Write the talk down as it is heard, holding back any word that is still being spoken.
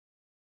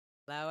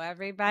Hello,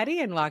 everybody,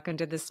 and welcome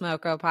to the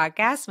Smoko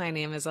Podcast. My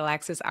name is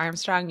Alexis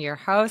Armstrong, your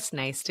host.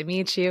 Nice to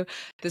meet you.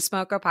 The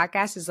Smoko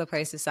Podcast is a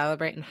place to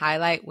celebrate and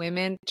highlight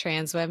women,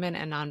 trans women,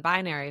 and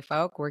non-binary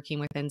folk working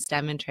within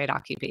STEM and trade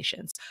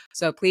occupations.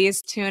 So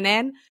please tune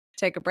in,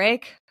 take a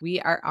break.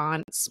 We are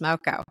on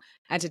Smoko.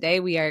 And today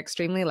we are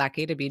extremely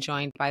lucky to be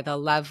joined by the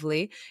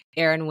lovely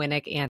Erin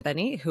Winick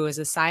Anthony, who is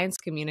a science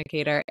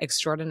communicator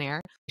extraordinaire.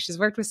 She's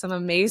worked with some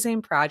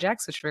amazing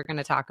projects, which we're going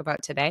to talk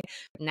about today.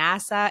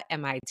 NASA,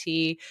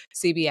 MIT,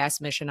 CBS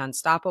Mission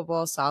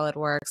Unstoppable,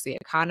 SolidWorks, The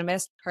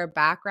Economist. Her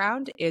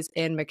background is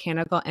in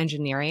mechanical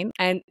engineering.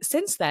 And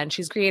since then,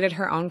 she's created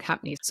her own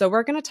company. So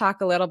we're going to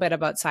talk a little bit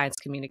about science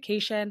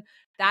communication,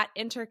 that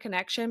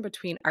interconnection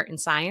between art and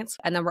science.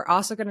 And then we're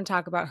also going to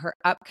talk about her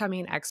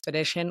upcoming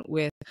expedition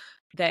with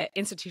the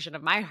institution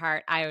of my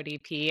heart,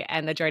 IODP,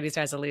 and the Geordies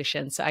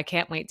Resolution. So I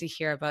can't wait to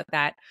hear about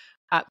that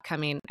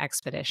upcoming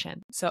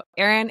expedition. So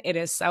Erin, it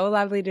is so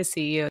lovely to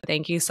see you.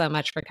 Thank you so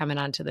much for coming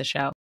on to the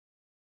show.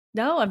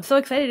 No, I'm so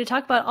excited to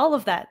talk about all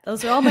of that.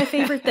 Those are all my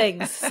favorite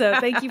things. So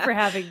thank you for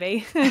having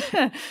me.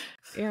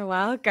 You're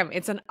welcome.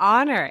 It's an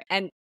honor.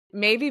 And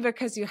maybe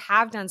because you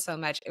have done so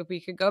much, if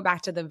we could go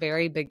back to the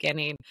very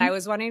beginning, I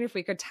was wondering if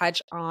we could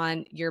touch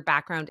on your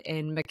background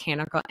in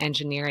mechanical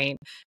engineering.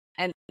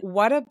 And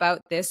what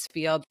about this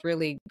field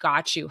really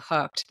got you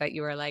hooked that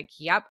you were like,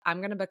 yep, I'm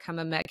going to become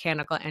a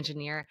mechanical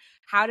engineer?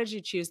 How did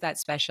you choose that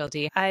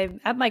specialty? I'm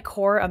at my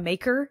core a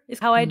maker is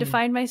how I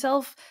define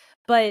myself.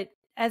 But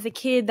as a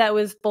kid, that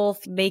was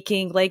both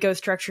making Lego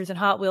structures and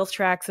Hot Wheels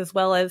tracks, as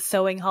well as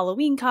sewing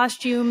Halloween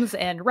costumes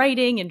and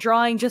writing and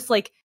drawing, just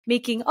like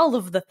making all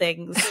of the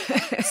things.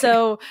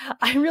 So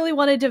I really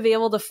wanted to be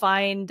able to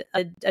find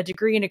a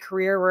degree and a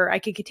career where I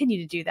could continue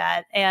to do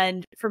that.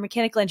 And for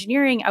mechanical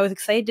engineering, I was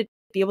excited to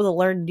be able to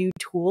learn new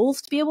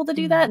tools to be able to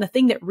do that. And the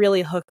thing that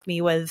really hooked me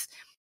was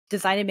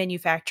design and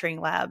manufacturing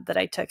lab that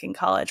I took in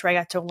college, where I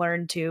got to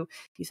learn to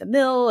use a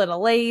mill and a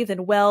lathe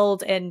and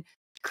weld and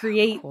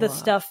create the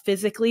stuff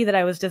physically that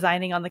I was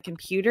designing on the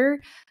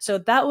computer. So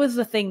that was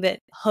the thing that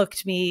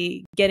hooked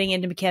me getting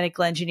into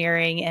mechanical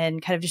engineering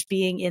and kind of just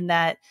being in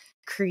that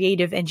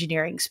creative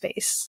engineering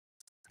space.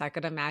 I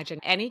could imagine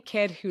any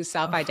kid who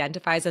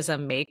self-identifies as a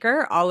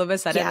maker, all of a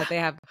sudden that they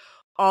have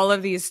all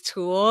of these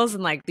tools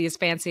and like these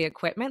fancy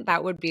equipment,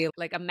 that would be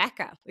like a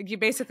mecca. Like you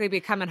basically be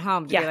coming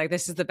home to be like,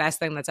 this is the best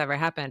thing that's ever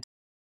happened.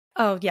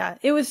 Oh yeah,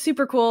 it was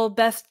super cool.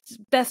 Best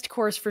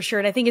course for sure.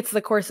 And I think it's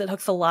the course that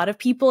hooks a lot of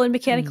people in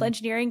mechanical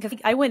engineering, because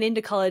I went into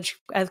college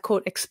as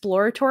quote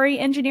exploratory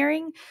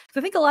engineering. So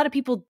I think a lot of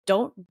people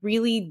don't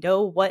really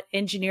know what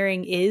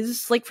engineering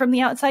is like from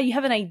the outside. You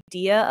have an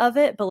idea of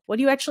it, but what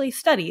do you actually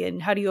study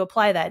and how do you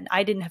apply that? And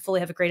I didn't fully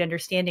have a great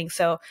understanding.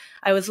 So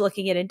I was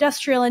looking at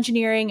industrial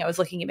engineering, I was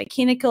looking at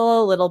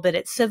mechanical, a little bit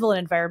at civil and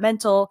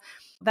environmental.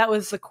 That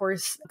was the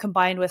course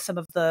combined with some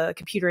of the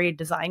computer-aided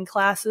design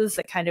classes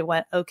that kind of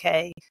went,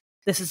 okay,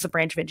 this is the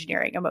branch of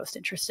engineering I'm most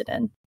interested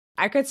in.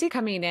 I could see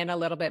coming in a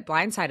little bit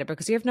blindsided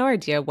because you have no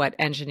idea what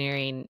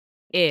engineering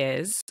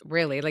is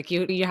really. Like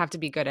you have to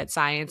be good at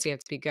science, you have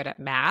to be good at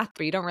math,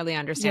 but you don't really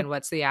understand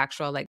what's the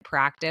actual like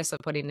practice of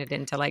putting it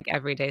into like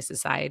everyday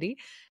society.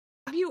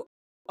 Have you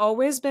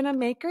always been a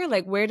maker?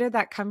 Like where did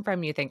that come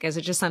from, you think? Is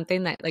it just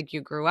something that like you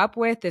grew up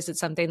with? Is it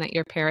something that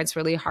your parents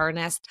really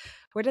harnessed?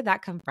 Where did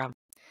that come from?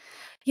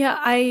 Yeah,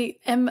 I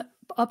am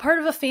a part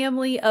of a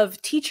family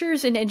of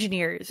teachers and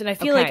engineers, and I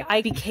feel like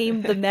I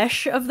became the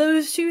mesh of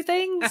those two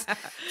things.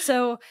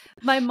 So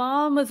my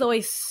mom was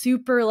always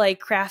super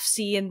like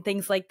craftsy and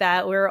things like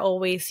that. We were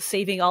always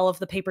saving all of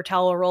the paper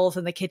towel rolls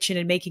in the kitchen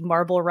and making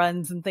marble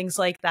runs and things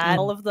like that.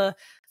 All of the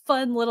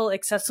fun little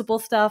accessible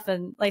stuff.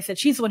 And like I said,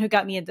 she's the one who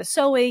got me into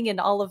sewing and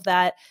all of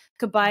that,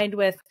 combined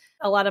with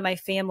a lot of my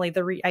family.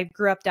 I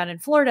grew up down in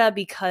Florida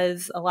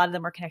because a lot of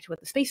them were connected with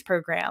the space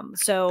program.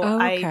 So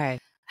I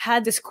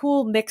had this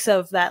cool mix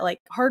of that like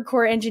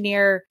hardcore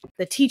engineer,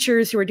 the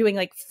teachers who were doing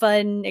like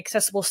fun,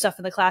 accessible stuff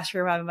in the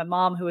classroom, and my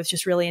mom who was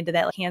just really into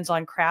that like,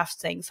 hands-on crafts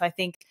thing. So I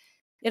think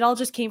it all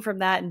just came from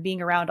that and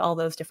being around all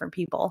those different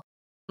people.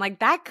 Like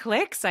that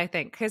clicks, I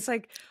think, because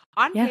like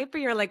on paper,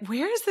 you're like,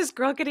 where is this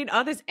girl getting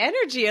all this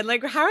energy? And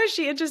like, how is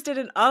she interested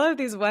in all of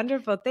these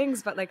wonderful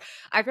things? But like,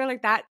 I feel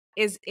like that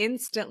is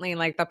instantly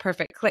like the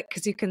perfect click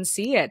because you can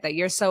see it, that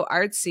you're so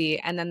artsy.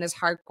 And then this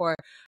hardcore,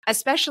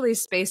 especially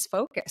space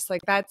focus,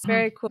 like that's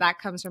very cool. That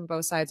comes from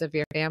both sides of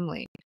your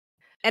family.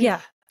 And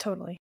yeah,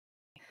 totally.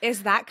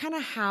 Is that kind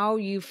of how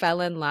you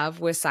fell in love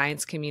with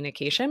science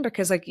communication?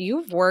 Because like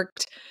you've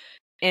worked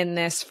in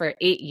this for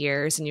 8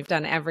 years and you've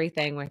done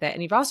everything with it.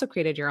 And you've also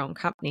created your own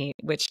company,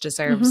 which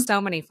deserves so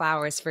many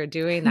flowers for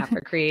doing that,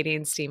 for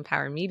creating Steam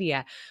Power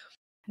Media.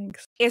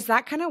 Thanks. Is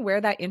that kind of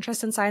where that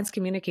interest in science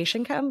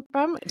communication come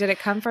from? Did it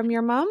come from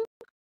your mom?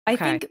 I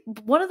think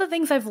one of the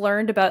things I've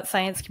learned about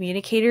science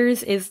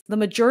communicators is the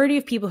majority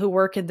of people who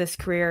work in this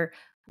career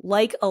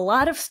like a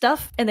lot of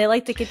stuff and they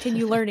like to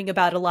continue learning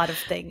about a lot of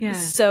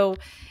things. So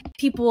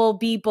people will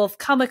be both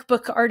comic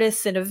book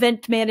artists and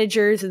event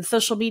managers and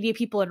social media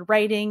people and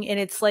writing. And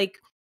it's like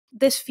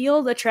this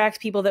field attracts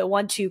people that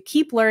want to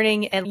keep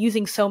learning and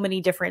using so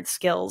many different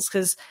skills,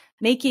 because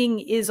making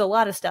is a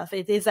lot of stuff.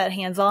 It is that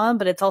hands-on,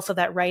 but it's also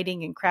that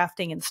writing and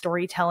crafting and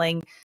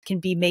storytelling can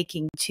be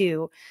making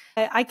too.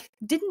 I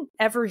didn't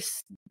ever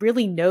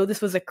really know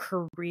this was a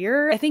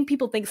career. I think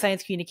people think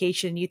science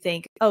communication, you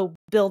think, oh,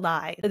 Bill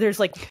Nye. There's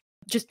like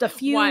just a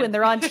few and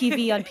they're on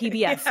TV on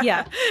PBS.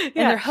 Yeah. And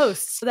they're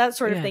hosts, that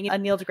sort of thing. A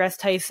Neil deGrasse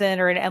Tyson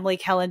or an Emily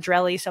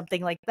Calandrelli,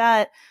 something like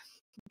that.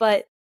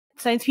 But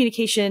science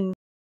communication,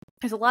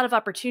 there's a lot of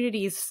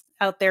opportunities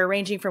out there,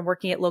 ranging from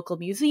working at local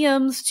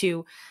museums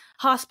to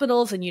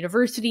hospitals and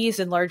universities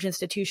and large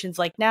institutions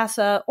like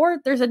NASA, or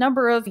there's a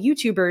number of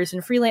YouTubers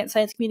and freelance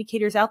science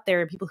communicators out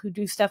there, people who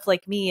do stuff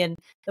like me. And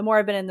the more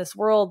I've been in this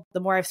world, the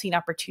more I've seen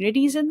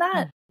opportunities in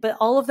that. But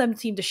all of them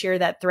seem to share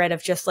that thread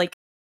of just like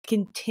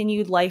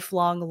continued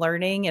lifelong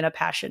learning and a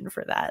passion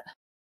for that.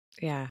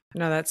 Yeah,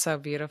 no, that's so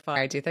beautiful.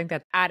 I do think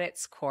that at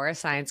its core,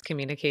 science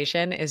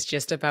communication is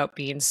just about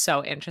being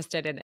so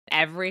interested in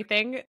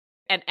everything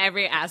and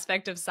every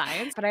aspect of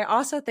science. But I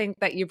also think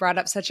that you brought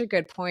up such a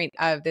good point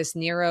of this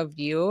narrow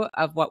view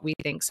of what we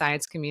think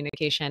science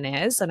communication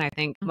is. And I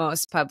think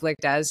most public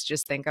does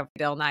just think of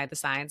Bill Nye the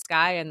Science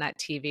Guy and that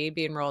TV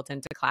being rolled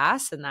into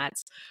class, and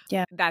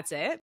that's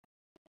it.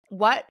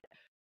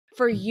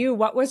 For you,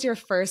 what was your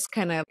first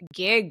kind of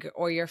gig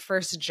or your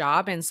first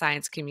job in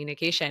science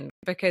communication?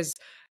 Because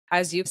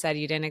as you said,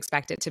 you didn't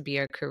expect it to be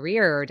a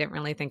career or didn't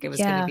really think it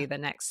was going to be the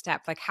next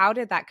step. Like, how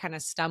did that kind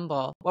of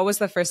stumble? What was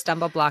the first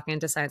stumble block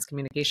into science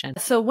communication?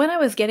 So when I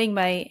was getting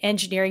my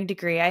engineering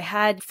degree, I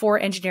had 4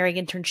 engineering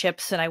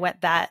internships and I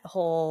went that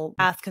whole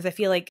path because I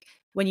feel like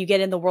when you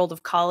get in the world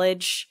of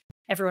college,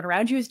 everyone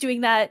around you is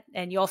doing that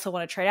and you also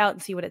want to try it out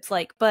and see what it's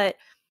like. But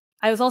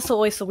I was also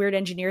always the weird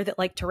engineer that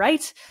liked to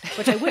write,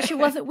 which I wish it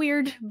wasn't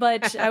weird,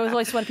 but I was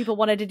always one people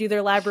wanted to do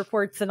their lab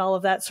reports and all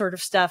of that sort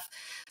of stuff.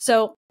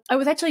 So I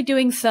was actually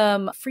doing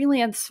some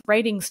freelance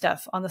writing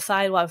stuff on the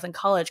side while I was in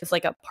college. It was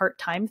like a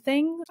part-time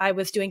thing. I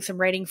was doing some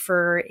writing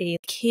for a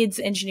kids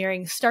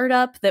engineering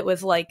startup that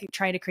was like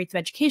trying to create some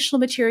educational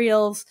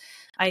materials.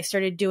 I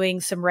started doing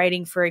some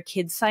writing for a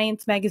kids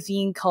science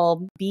magazine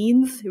called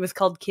Beans. It was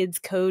called Kids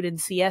Code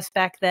and CS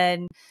back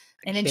then,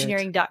 and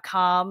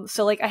engineering.com.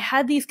 So like I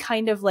had these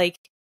kind of like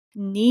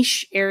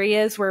niche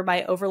areas where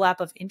my overlap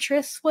of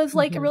interests was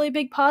like a really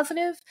big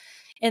positive.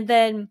 And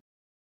then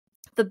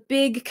the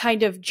big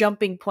kind of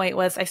jumping point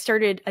was I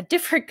started a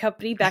different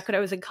company back when I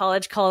was in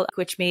college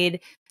which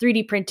made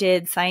 3D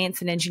printed science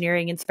and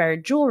engineering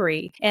inspired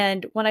jewelry.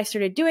 And when I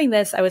started doing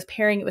this, I was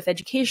pairing it with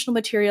educational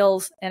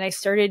materials and I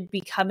started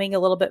becoming a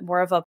little bit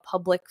more of a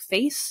public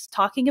face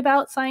talking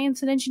about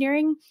science and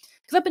engineering.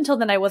 Because up until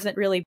then, I wasn't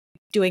really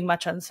doing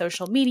much on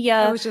social media.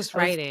 I was just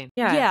writing.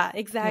 Yeah,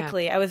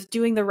 exactly. Yeah. I was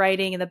doing the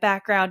writing in the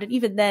background. And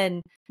even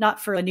then, not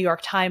for the New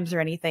York Times or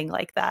anything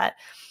like that.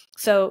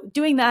 So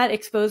doing that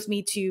exposed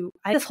me to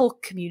this whole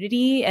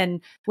community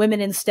and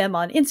women in STEM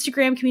on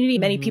Instagram community,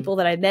 many people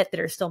that I met that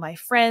are still my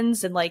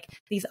friends, and like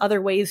these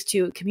other ways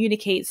to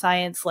communicate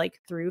science, like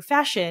through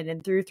fashion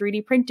and through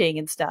 3D printing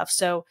and stuff.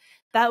 So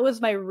that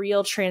was my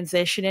real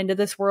transition into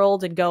this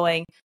world and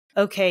going,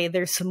 okay,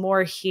 there's some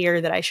more here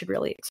that I should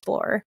really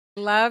explore.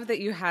 Love that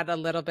you had a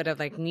little bit of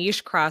like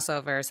niche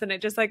crossovers and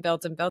it just like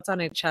built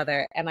on each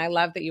other. And I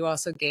love that you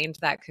also gained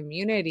that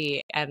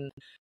community and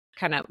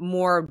kind of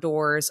more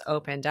doors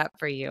opened up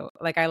for you.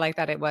 Like, I like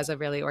that it was a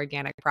really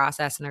organic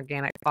process and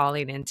organic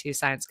falling into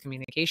science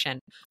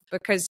communication,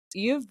 because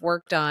you've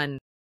worked on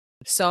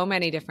so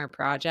many different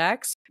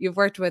projects. You've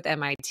worked with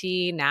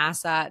MIT,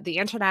 NASA, the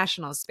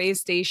International Space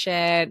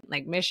Station,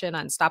 like Mission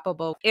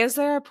Unstoppable. Is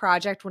there a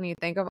project when you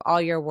think of all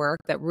your work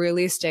that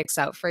really sticks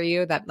out for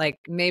you that like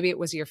maybe it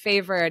was your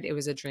favorite, it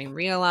was a dream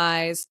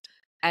realized?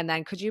 And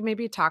then could you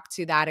maybe talk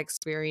to that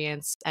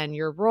experience and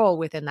your role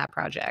within that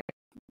project?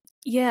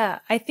 Yeah,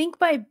 I think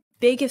my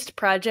biggest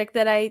project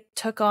that I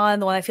took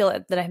on, the one I feel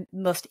that I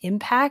most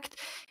impact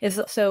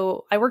is,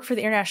 so I work for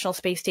the International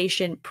Space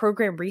Station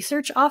Program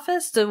Research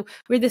Office. So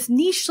we're this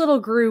niche little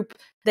group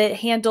that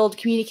handled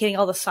communicating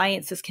all the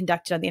science that's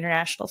conducted on the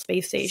International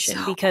Space Station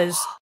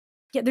because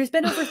there's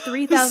been over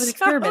 3,000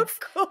 experiments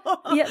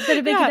that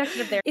have been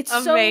conducted up there. It's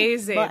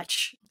amazing. So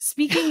much.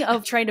 Speaking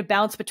of trying to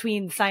bounce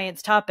between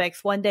science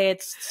topics, one day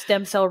it's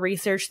stem cell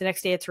research, the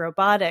next day it's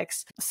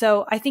robotics.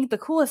 So I think the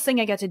coolest thing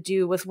I got to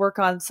do was work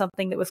on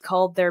something that was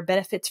called their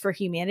Benefits for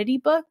Humanity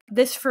book.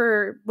 This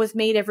was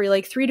made every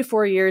like 3 to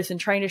 4 years and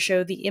trying to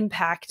show the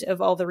impact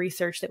of all the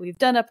research that we've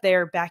done up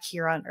there back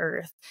here on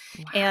Earth.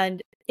 Wow.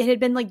 And it had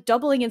been like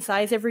doubling in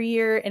size every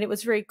year. And it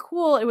was very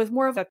cool. It was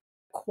more of a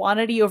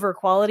quantity over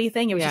quality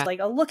thing. It was just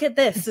like, oh, look at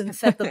this and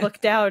set the book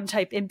down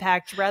type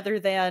impact rather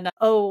than,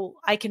 oh,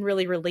 I can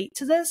really relate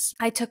to this.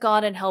 I took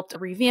on and helped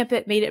revamp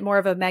it, made it more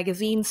of a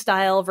magazine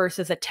style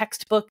versus a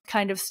textbook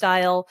kind of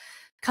style,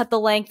 cut the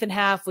length in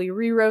half. We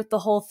rewrote the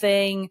whole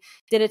thing,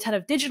 did a ton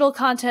of digital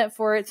content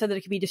for it so that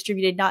it could be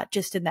distributed not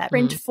just in that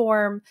print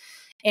form.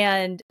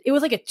 And it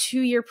was like a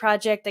 2-year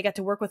project. I got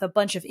to work with a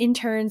bunch of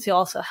interns who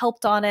also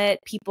helped on it,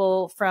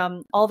 people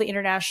from all the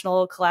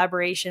international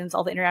collaborations,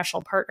 all the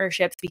international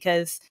partnerships,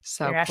 because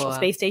International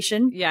Space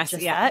Station,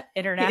 that,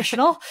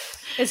 international.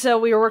 And so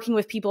we were working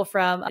with people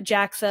from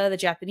JAXA, the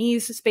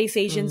Japanese Space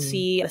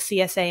Agency, the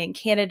CSA in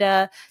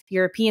Canada,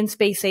 European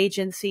Space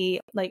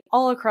Agency, like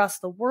all across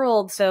the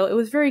world. So it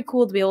was very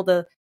cool to be able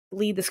to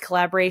lead this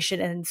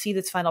collaboration and see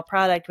this final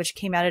product, which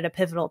came out at a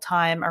pivotal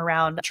time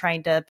around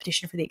trying to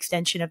petition for the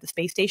extension of the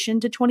space station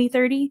to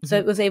 2030. So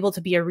it was able to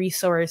be a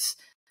resource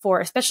for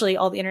especially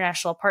all the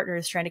international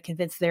partners trying to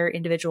convince their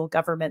individual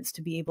governments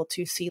to be able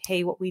to see,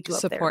 hey, what we do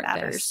up there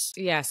matters.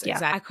 Yes,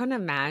 exactly. I couldn't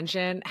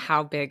imagine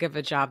how big of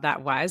a job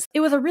that was. It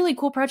was a really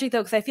cool project,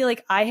 though, because I feel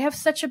like I have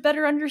such a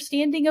better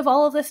understanding of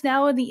all of this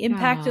now and the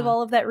impact of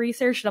all of that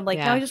research. And I'm like,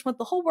 now I just want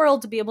the whole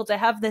world to be able to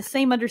have the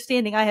same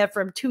understanding I have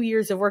from 2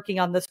 years of working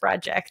on this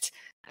project.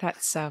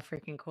 That's so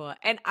freaking cool.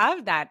 And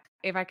of that,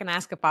 if I can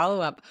ask a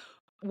follow-up,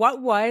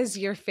 what was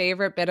your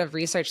favorite bit of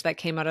research that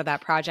came out of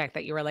that project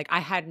that you were like,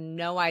 I had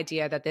no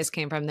idea that this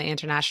came from the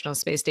International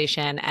Space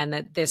Station and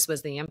that this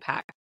was the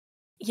impact?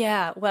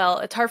 Yeah, well,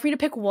 it's hard for me to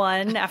pick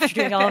one after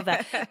doing all of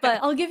that,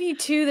 but I'll give you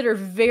two that are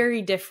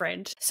very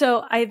different.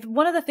 So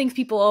one of the things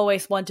people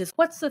always want is,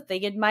 what's the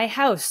thing in my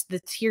house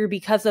that's here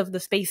because of the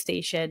space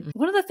station?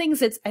 One of the things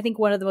that's, I think,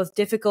 one of the most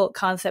difficult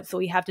concepts that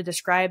we have to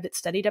describe that's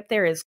studied up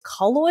there is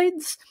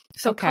colloids.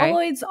 So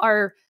colloids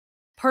are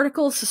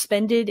particles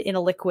suspended in a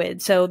liquid.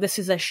 So this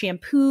is a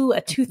shampoo, a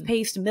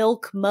toothpaste,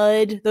 milk,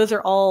 mud. Those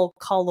are all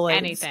colloids.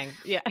 Anything.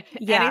 Yeah.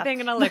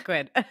 Anything in a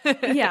liquid.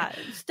 Yeah.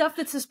 Stuff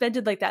that's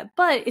suspended like that.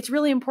 But it's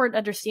really important to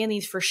understand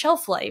these for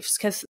shelf lives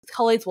because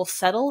colloids will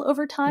settle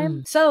over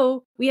time.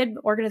 So we had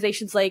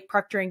organizations like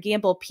Procter &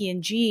 Gamble,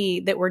 P&G,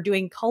 that were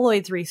doing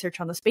colloids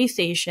research on the space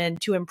station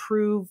to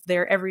improve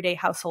their everyday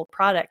household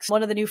products.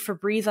 One of the new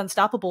Febreze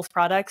Unstoppables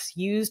products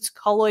used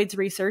colloids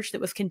research that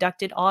was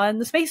conducted on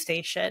the space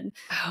station,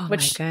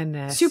 which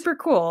goodness. Super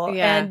cool.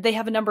 Yeah. And they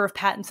have a number of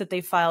patents that they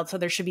filed, so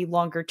there should be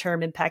longer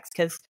term impacts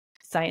because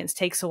science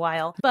takes a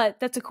while. But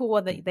that's a cool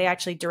one that they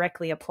actually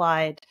directly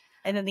applied.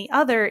 And then the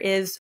other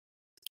is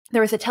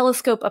there was a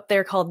telescope up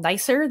there called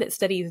NICER that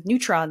studies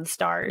neutron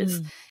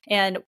stars.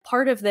 And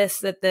part of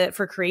this,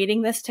 for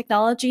creating this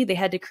technology, they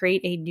had to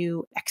create a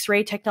new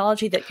X-ray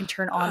technology that can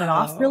turn on and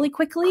off really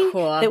quickly.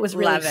 Cool. That was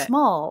really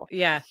small.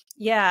 Yeah.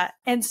 Yeah.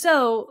 And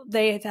so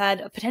they've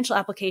had potential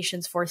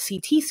applications for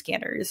CT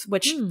scanners,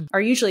 which are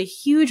usually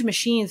huge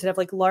machines that have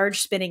like large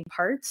spinning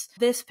parts.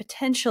 This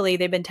potentially,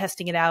 they've been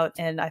testing it out,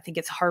 and I think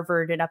it's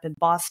Harvard and up in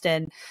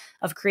Boston,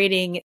 of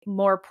creating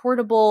more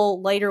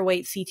portable, lighter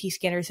weight CT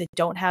scanners that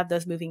don't have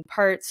those moving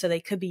parts. So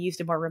they could be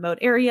used in more remote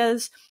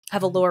areas,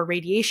 have a lower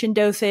radiation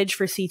dosage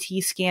for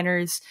CT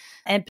scanners,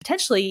 and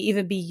potentially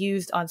even be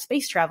used on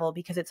space travel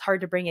because it's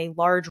hard to bring a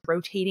large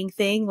rotating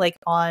thing like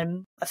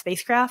on a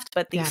spacecraft,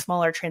 but these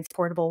smaller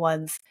transportable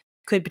ones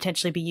could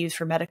potentially be used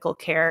for medical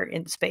care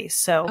in space.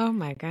 So, oh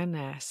my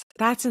goodness,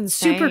 that's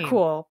insane. Super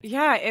cool.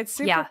 Yeah, it's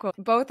super cool.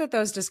 Both of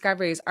those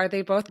discoveries, are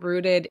they both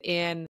rooted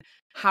in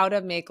how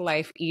to make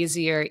life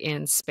easier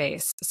in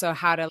space? So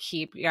how to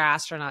keep your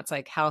astronauts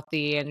like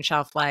healthy and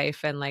shelf life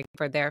and like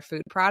for their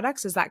food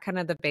products? Is that kind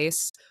of the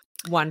base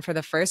one for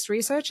the first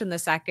research? And the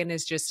second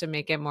is just to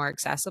make it more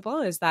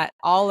accessible? Is that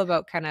all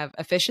about kind of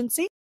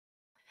efficiency?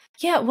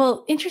 Yeah,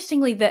 well,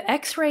 interestingly, the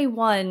X-ray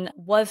one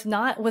was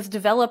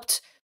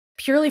developed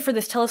purely for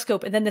this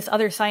telescope, and then this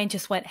other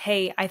scientist went,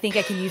 hey, I think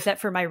I can use that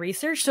for my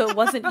research. So it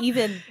wasn't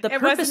even the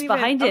purpose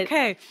behind it.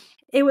 Okay.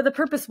 The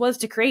purpose was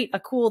to create a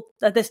cool,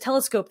 this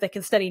telescope that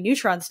can study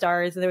neutron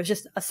stars. And there was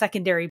just a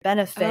secondary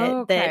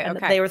benefit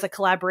there was a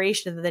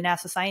collaboration that the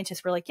NASA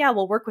scientists were like, yeah,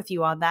 we'll work with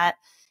you on that.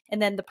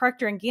 And then the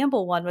Procter &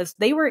 Gamble one was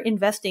they were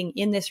investing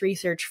in this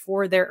research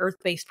for their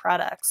Earth-based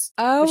products,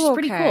 which is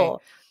pretty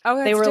cool. Oh,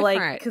 that's they were different.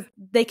 like, cause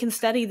they can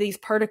study these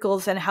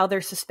particles and how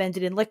they're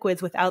suspended in liquids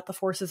without the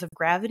forces of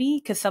gravity,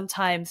 because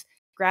sometimes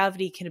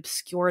gravity can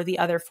obscure the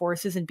other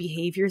forces and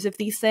behaviors of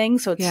these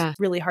things. So it's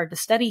really hard to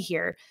study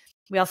here.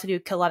 We also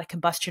do a lot of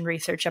combustion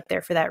research up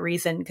there for that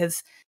reason,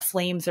 because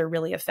flames are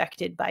really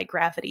affected by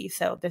gravity.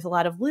 So there's a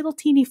lot of little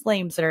teeny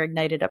flames that are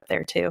ignited up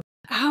there too.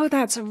 Oh,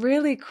 that's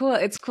really cool.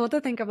 It's cool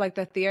to think of like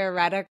the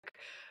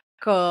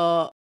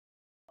theoretical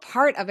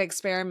part of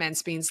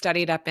experiments being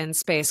studied up in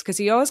space, because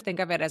you always think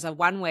of it as a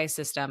one-way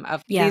system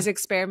of these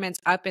experiments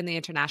up in the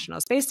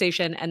International Space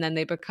Station, and then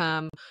they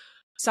become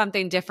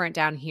something different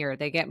down here.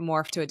 They get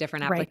morphed to a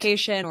different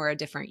application or a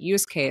different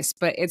use case.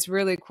 But it's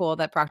really cool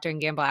that Procter &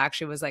 Gamble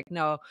actually was like,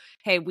 no,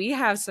 hey, we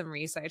have some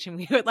research and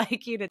we would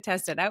like you to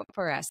test it out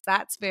for us.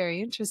 That's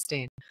very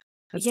interesting.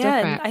 That's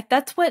different. And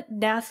that's what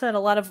NASA and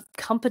a lot of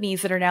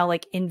companies that are now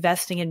like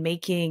investing in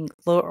making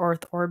low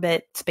Earth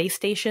orbit space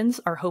stations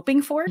are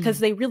hoping for, because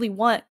they really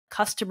want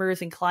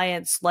customers and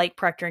clients like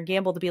Procter &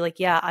 Gamble to be like,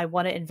 yeah, I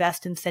want to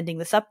invest in sending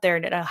this up there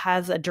and it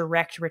has a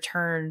direct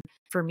return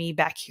for me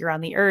back here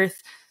on the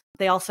Earth.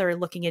 They also are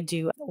looking to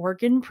do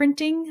organ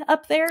printing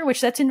up there,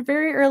 which that's in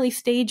very early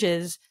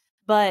stages.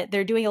 but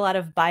they're doing a lot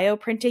of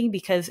bioprinting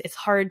because it's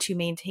hard to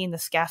maintain the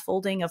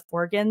scaffolding of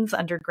organs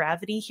under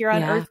gravity here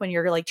on Earth when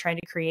you're like trying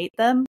to create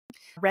them.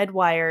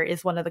 Redwire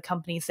is one of the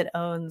companies that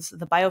owns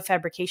the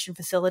biofabrication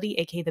facility,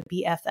 aka the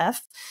BFF,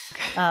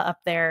 up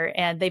there.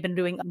 And they've been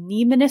doing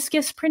knee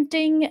meniscus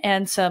printing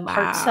and some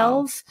heart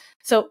cells.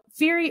 So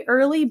very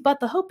early, but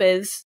the hope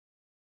is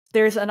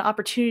there's an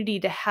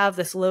opportunity to have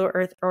this low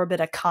Earth orbit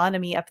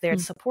economy up there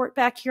to support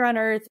back here on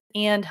Earth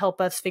and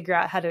help us figure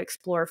out how to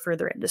explore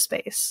further into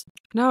space.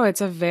 No,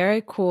 it's a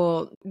very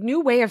cool new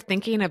way of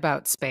thinking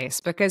about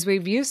space, because we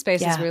view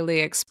space as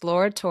really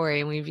exploratory,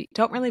 and we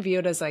don't really view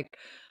it as like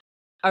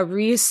a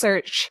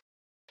research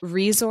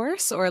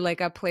resource or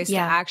like a place to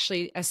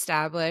actually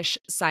establish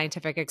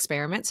scientific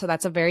experiments. So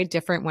that's a very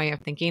different way of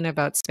thinking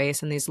about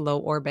space and these low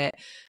orbit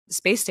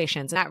space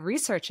stations. And that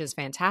research is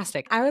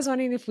fantastic. I was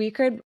wondering if we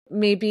could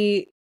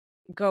maybe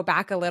go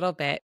back a little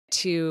bit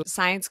to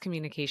science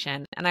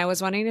communication. And I was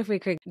wondering if we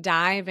could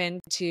dive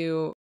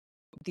into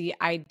the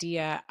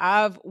idea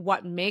of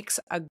what makes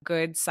a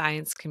good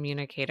science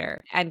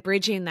communicator and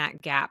bridging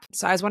that gap.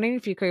 So I was wondering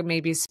if you could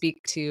maybe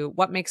speak to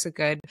what makes a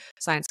good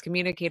science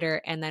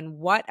communicator and then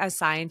what a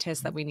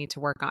scientist that we need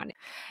to work on.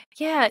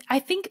 Yeah, I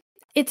think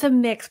it's a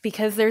mix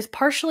because there's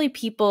partially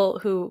people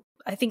who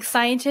I think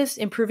scientists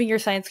improving your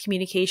science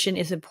communication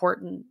is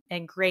important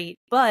and great,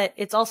 but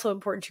it's also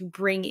important to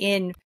bring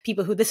in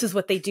people who this is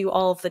what they do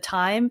all of the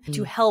time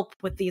to help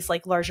with these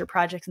like larger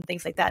projects and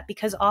things like that,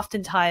 because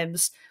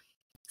oftentimes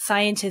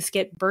scientists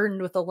get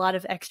burdened with a lot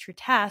of extra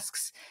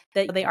tasks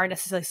that they aren't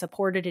necessarily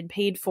supported and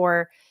paid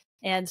for.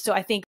 And so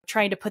I think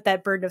trying to put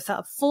that burden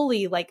of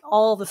fully, like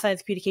all the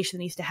science communication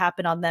that needs to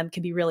happen on them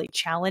can be really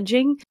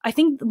challenging. I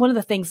think one of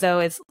the things though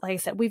is, like I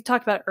said, we've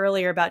talked about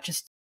earlier about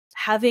just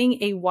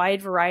having a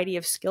wide variety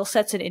of skill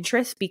sets and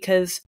interests,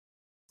 because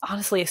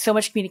honestly, so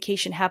much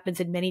communication happens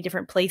in many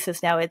different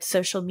places now. It's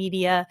social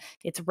media,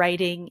 it's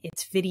writing,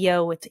 it's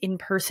video, it's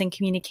in-person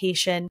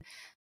communication.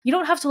 You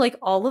don't have to like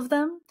all of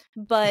them,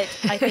 but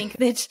I think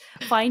that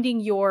finding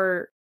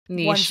your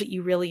niche, ones that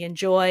you really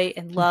enjoy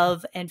and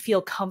love and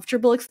feel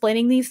comfortable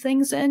explaining these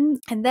things in,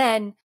 and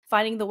then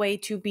finding the way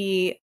to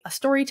be a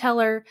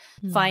storyteller,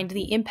 find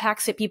the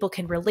impacts that people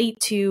can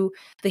relate to,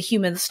 the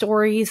human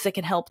stories that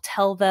can help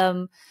tell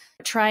them.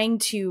 Trying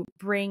to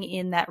bring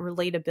in that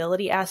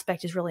relatability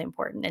aspect is really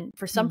important. And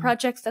for some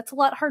projects, that's a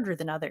lot harder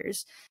than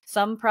others.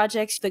 Some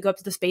projects that go up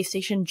to the space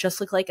station just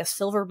look like a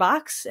silver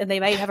box, and they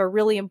might have a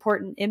really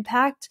important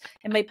impact,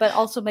 and but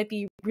also might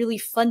be really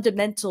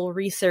fundamental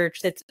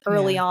research that's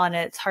early on.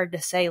 And it's hard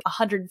to say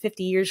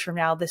 150 years from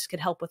now, this could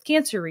help with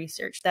cancer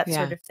research, that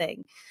sort of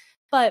thing.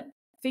 But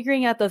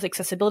figuring out those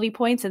accessibility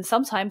points, and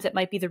sometimes it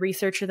might be the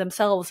researcher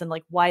themselves and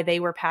like why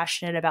they were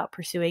passionate about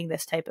pursuing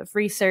this type of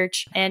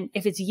research. And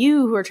if it's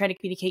you who are trying to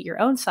communicate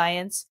your own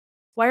science,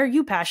 why are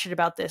you passionate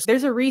about this?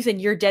 There's a reason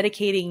you're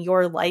dedicating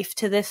your life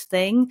to this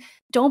thing.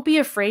 Don't be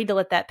afraid to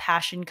let that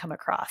passion come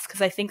across,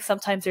 because I think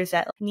sometimes there's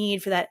that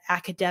need for that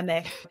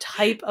academic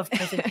type of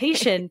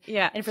presentation.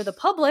 And for the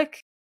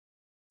public,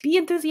 be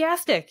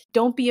enthusiastic.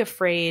 Don't be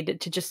afraid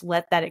to just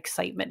let that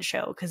excitement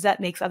show, because that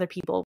makes other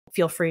people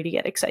feel free to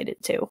get excited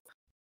too.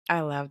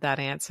 I love that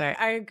answer.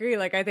 I agree.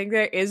 Like, I think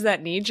there is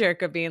that knee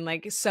jerk of being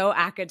like so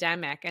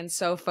academic and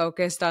so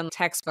focused on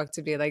textbook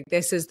to be like,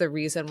 this is the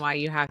reason why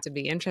you have to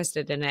be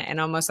interested in it, and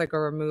almost like a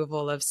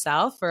removal of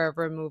self or a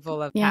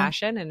removal of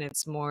passion. And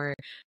it's more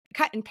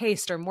cut and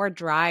paste or more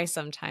dry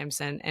sometimes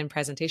in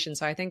presentation.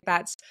 So I think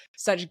that's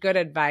such good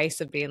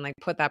advice of being like,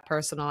 put that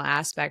personal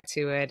aspect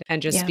to it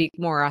and just speak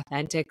more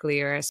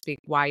authentically, or speak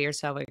why you're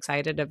so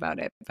excited about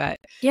it. But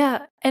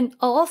and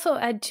I'll also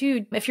add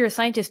too, if you're a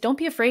scientist, don't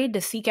be afraid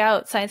to seek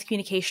out science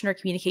communication or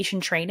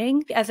communication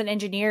training. As an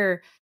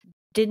engineer,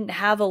 didn't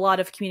have a lot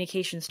of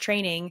communications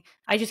training.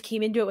 I just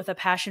came into it with a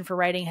passion for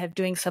writing, have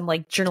doing some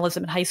like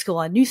journalism in high school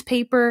on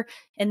newspaper.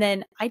 And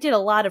then I did a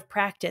lot of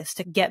practice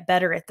to get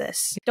better at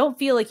this. Don't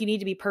feel like you need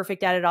to be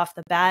perfect at it off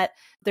the bat.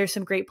 There's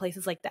some great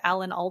places like the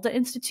Alan Alda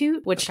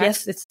Institute, which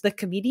yes, it's the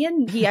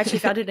comedian. He actually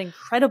founded an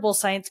incredible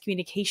science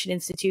communication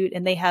institute,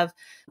 and they have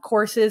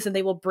courses and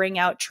they will bring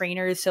out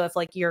trainers. So if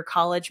like your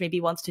college maybe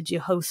wants to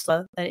host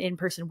an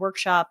in-person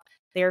workshop,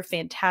 they're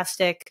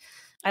fantastic.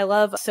 I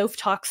love Soph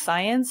Talks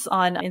Science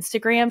on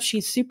Instagram.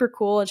 She's super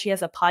cool, and she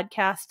has a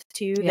podcast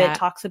too that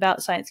talks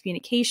about science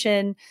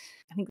communication.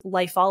 I think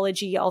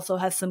Lifeology also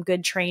has some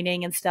good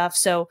training and stuff.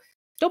 So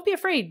don't be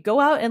afraid. Go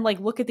out and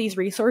like look at these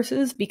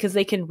resources, because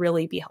they can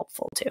really be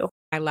helpful too.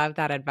 I love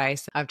that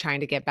advice of trying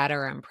to get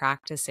better and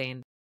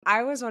practicing.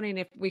 I was wondering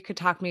if we could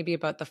talk maybe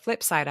about the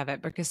flip side of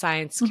it, because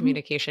science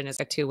communication is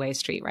a two-way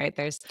street, right?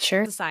 There's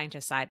the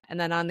scientist side. And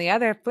then on the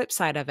other flip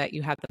side of it,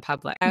 you have the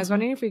public. I was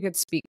wondering if we could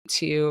speak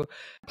to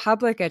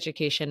public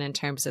education in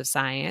terms of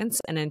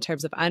science and in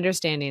terms of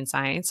understanding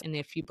science, and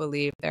if you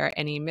believe there are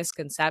any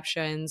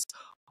misconceptions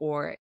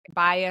or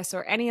bias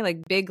or any like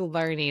big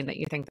learning that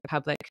you think the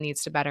public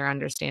needs to better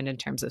understand in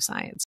terms of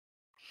science.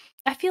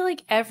 I feel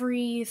like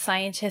every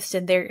scientist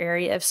in their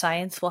area of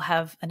science will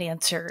have an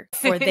answer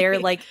for their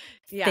like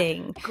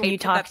thing. When you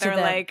talk to them,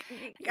 like,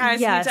 guys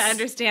need to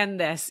understand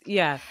this.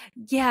 Yeah.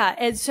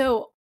 And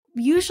so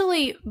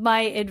usually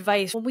my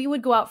advice when we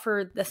would go out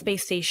for the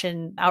space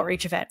station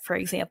outreach event, for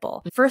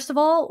example, first of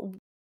all,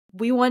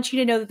 we want you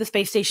to know that the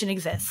space station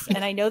exists.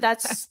 And I know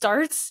that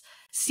starts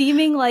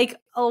seeming like,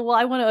 oh, well,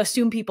 I want to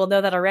assume people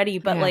know that already,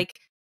 but like,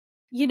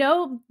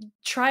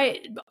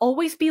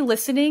 always be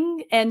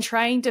listening and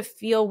trying to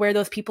feel where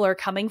those people are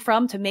coming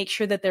from to make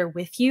sure that they're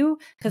with you,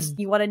 because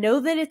you want to know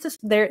that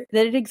that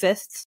it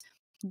exists.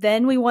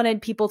 Then we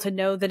wanted people to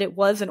know that it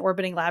was an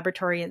orbiting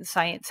laboratory and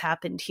science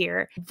happened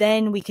here.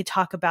 Then we could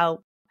talk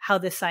about how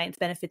this science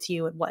benefits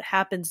you and what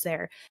happens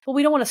there. But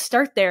we don't want to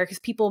start there because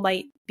people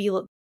might be,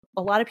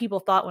 a lot of people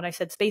thought when I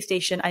said space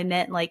station, I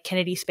meant like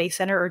Kennedy Space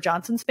Center or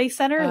Johnson Space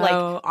Center, like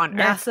on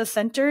NASA Earth.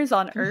 Centers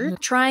on Earth,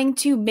 trying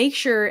to make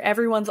sure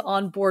everyone's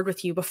on board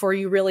with you before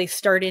you really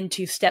start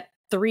into step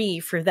 3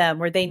 for them,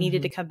 where they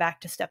needed to come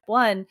back to step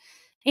 1,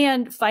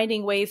 and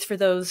finding ways for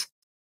those,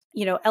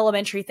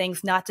 elementary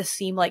things not to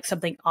seem like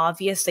something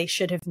obvious they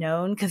should have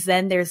known, because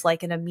then there's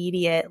like an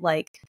immediate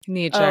like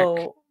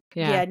knee-jerk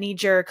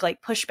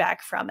like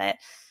pushback from it.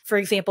 For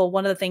example,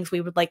 one of the things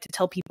we would like to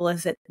tell people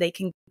is that they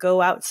can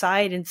go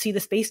outside and see the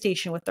space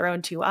station with their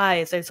own 2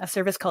 eyes. There's a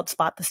service called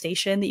Spot the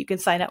Station that you can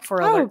sign up for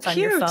alerts on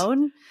your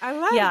phone. I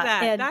love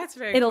that. And that's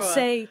very it'll cool.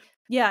 say,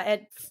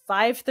 at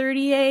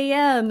 5:30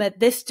 a.m. at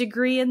this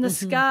degree in the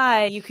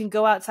sky, you can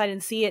go outside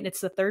and see it. And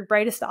it's the 3rd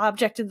brightest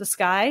object in the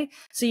sky.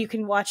 So you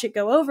can watch it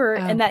go over.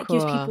 And that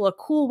gives people a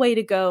cool way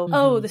to go,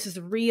 oh, this is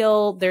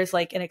real. There's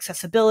like an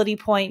accessibility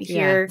point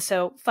here.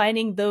 So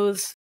finding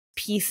those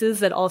pieces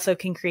that also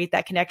can create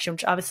that connection,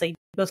 which obviously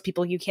most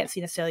people you can't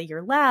see necessarily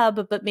your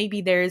lab, but maybe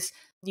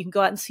you can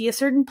go out and see a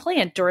certain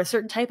plant or a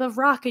certain type of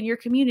rock in your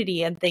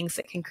community and things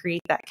that can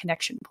create that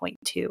connection point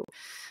too.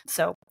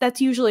 So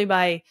that's usually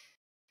my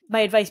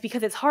advice,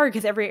 because it's hard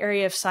because every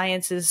area of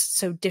science is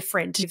so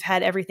different. You've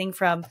had everything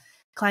from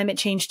climate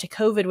change to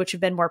COVID, which have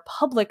been more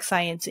public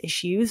science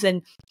issues,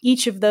 and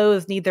each of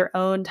those need their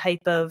own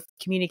type of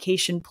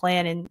communication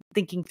plan and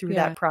thinking through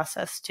that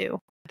process too.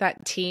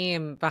 That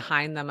team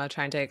behind them are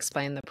trying to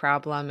explain the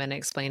problem and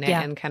explain it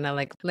in kind of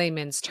like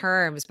layman's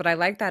terms. But I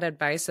like that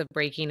advice of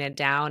breaking it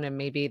down, and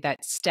maybe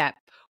that step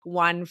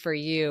 1 for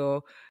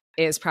you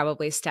is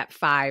probably step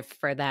 5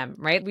 for them,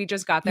 right? We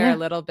just got there a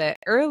little bit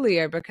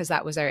earlier because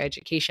that was our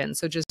education.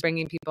 So just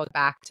bringing people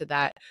back to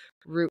that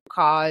root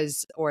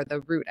cause or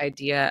the root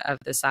idea of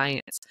the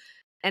science.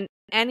 And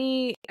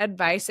any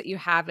advice that you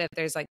have if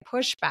there's like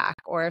pushback,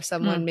 or if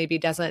someone maybe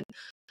doesn't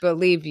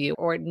believe you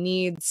or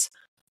needs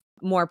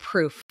more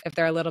proof, if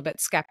they're a little bit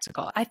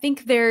skeptical? I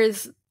think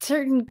there's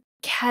certain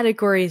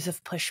categories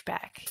of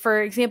pushback.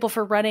 For example,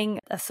 for running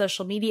a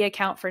social media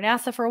account for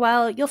NASA for a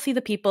while, you'll see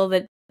the people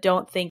that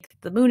don't think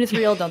the moon is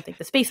real, don't think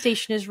the space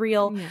station is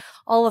real,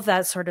 all of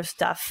that sort of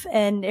stuff.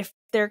 And if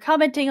they're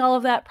commenting all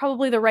of that,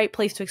 probably the right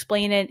place to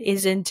explain it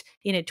isn't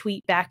in a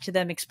tweet back to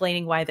them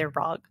explaining why they're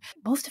wrong.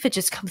 Most of it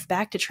just comes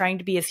back to trying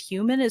to be as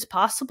human as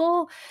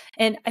possible.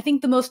 And I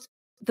think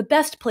the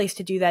best place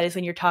to do that is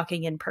when you're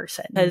talking in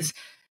person, because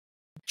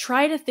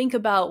try to think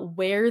about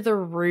where the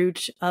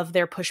root of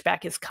their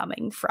pushback is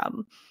coming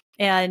from.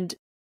 And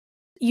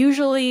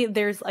usually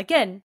there's,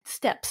 again,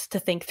 steps to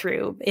think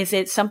through. Is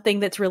it something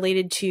that's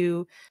related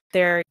to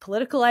their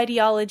political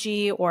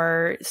ideology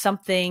or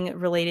something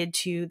related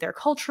to their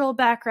cultural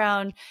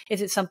background?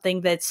 Is it something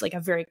that's like a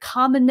very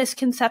common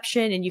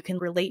misconception and you can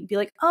relate and be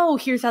like, oh,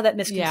 here's how that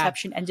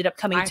misconception ended up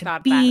coming to be? I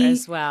thought that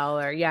as well.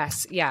 Or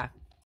understandable.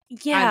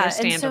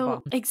 And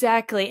so,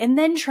 exactly. And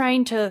then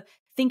trying to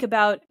think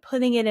about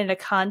putting it in a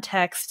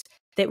context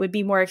that would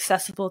be more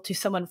accessible to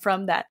someone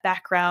from that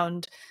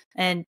background,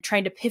 and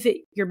trying to pivot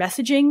your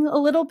messaging a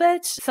little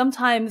bit.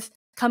 Sometimes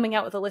coming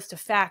out with a list of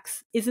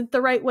facts isn't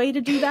the right way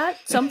to do that.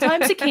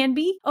 Sometimes it can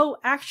be, oh,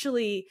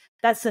 actually,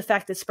 that's the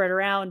fact that's spread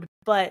around,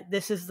 but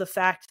this is the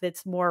fact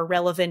that's more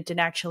relevant and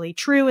actually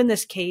true in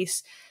this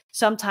case.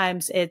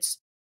 Sometimes it's,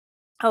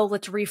 oh,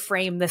 let's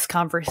reframe this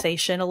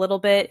conversation a little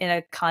bit in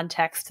a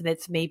context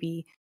that's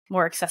maybe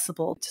more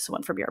accessible to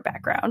someone from your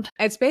background.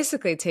 It's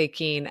basically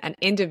taking an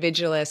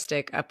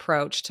individualistic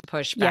approach to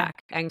pushback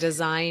and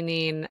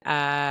designing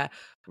a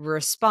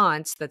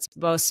response that's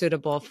most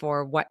suitable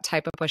for what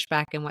type of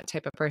pushback and what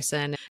type of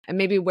person, and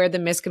maybe where the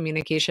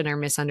miscommunication or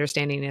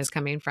misunderstanding is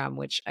coming from,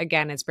 which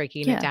again is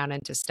breaking it down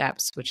into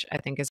steps, which I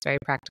think is very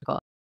practical.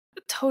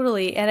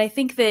 Totally. And I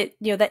think that,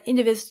 that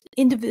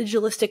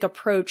individualistic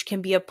approach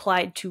can be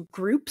applied to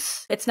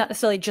groups. It's not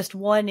necessarily just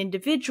one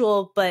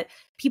individual, but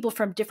people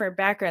from different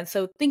backgrounds.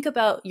 So think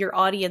about your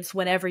audience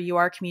whenever you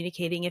are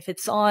communicating. If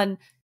it's on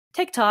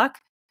TikTok,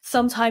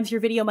 sometimes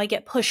your video might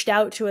get pushed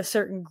out to a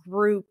certain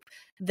group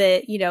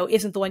that,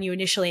 isn't the one you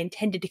initially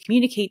intended to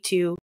communicate to.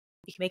 You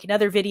can make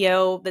another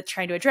video that's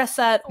trying to address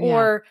that.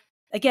 Or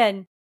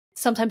again,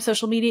 sometimes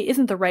social media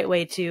isn't the right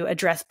way to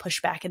address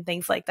pushback and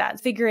things like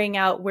that. Figuring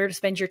out where to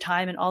spend your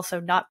time and also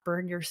not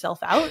burn yourself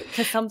out.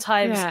 Because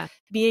sometimes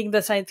being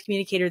the science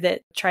communicator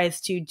that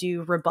tries to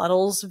do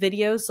rebuttals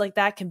videos like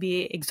that can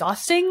be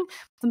exhausting.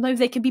 Sometimes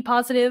they can be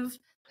positive.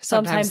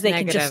 Sometimes they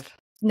negative. can just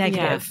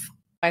negative.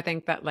 Yeah. I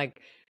think that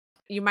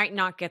you might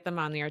not get them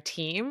on your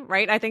team,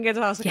 right? I think it's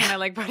also kind of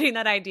like putting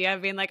that idea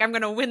of being like, I'm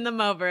going to win them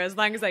over as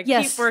long as I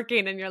keep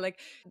working. And you're like,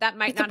 that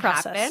might not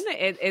happen.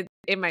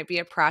 It might be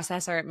a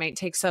process, or it might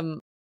take some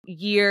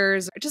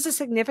years, or just a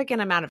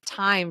significant amount of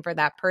time for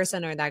that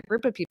person or that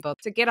group of people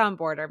to get on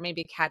board or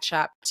maybe catch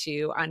up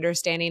to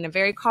understanding a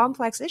very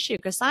complex issue,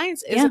 because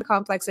science is a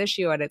complex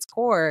issue at its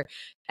core.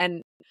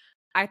 And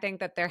I think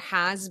that there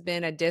has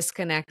been a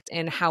disconnect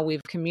in how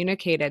we've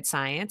communicated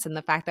science, and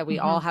the fact that we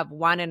all have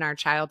one in our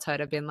childhood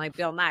of being like,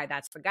 Bill Nye,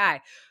 that's the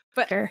guy.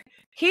 But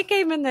he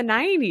came in the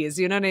 90s,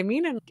 you know what I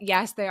mean? And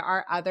yes, there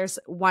are others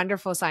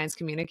wonderful science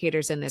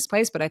communicators in this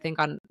place, but I think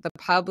on the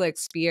public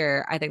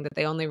sphere, I think that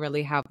they only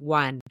really have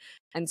one.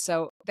 And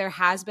so there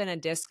has been a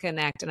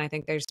disconnect, and I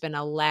think there's been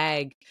a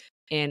lag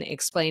in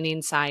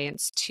explaining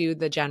science to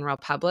the general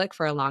public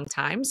for a long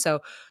time. So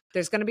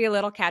there's going to be a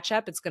little catch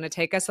up. It's going to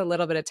take us a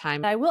little bit of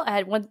time. I will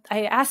add, when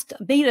I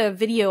made a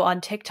video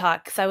on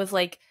TikTok, because I was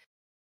like,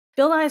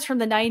 Bill Nye is from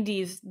the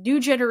 90s, new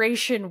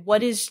generation,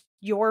 what is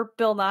your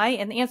Bill Nye?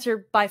 And the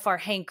answer by far,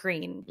 Hank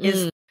Green,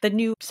 is the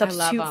new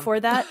substitute for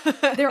that.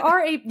 There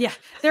are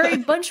a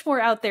bunch more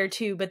out there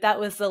too, but that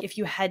was if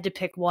you had to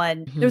pick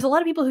one. There's a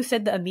lot of people who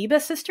said the Amoeba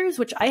Sisters,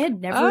 which I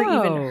had never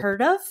even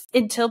heard of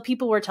until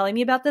people were telling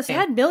me about this. They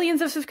had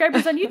millions of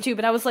subscribers on YouTube,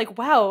 and I was like,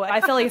 wow,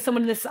 I felt like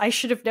someone I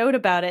should have known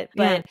about it,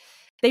 but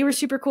they were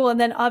super cool. And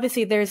then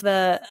obviously there's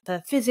the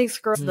physics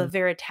girls, the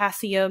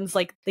Veritasiums,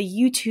 like the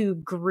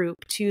YouTube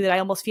group too, that I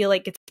almost feel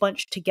like gets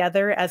bunched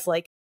together as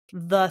like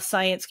the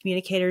science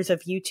communicators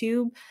of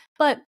YouTube.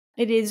 But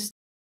it is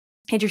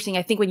interesting.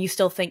 I think when you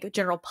still think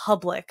general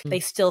public, they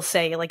still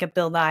say like a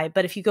Bill Nye.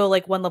 But if you go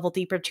like one level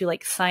deeper to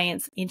like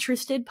science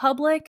interested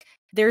public,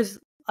 there's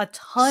a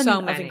ton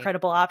of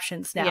incredible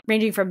options now,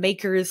 ranging from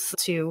makers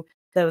to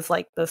those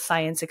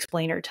science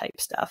explainer type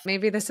stuff.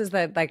 Maybe this is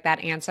that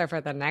answer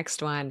for the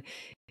next one.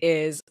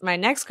 Is my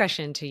next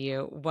question to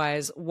you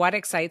was, what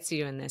excites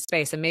you in this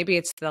space? And maybe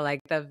it's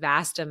the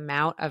vast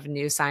amount of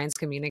new science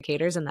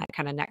communicators in that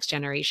kind of next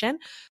generation.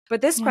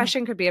 But this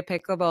question could be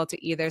applicable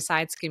to either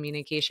science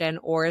communication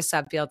or a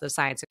subfield of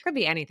science. It could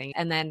be anything.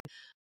 And then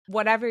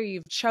whatever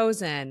you've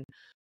chosen,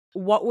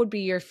 what would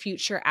be your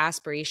future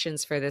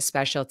aspirations for this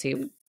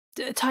specialty?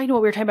 Talking to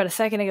what we were talking about a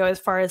second ago, as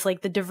far as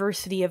like the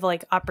diversity of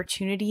like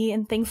opportunity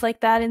and things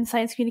like that in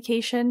science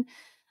communication,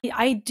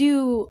 I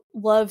do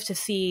love to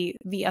see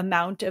the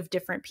amount of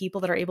different people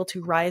that are able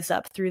to rise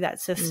up through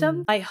that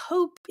system. My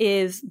hope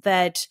is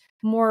that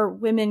more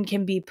women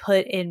can be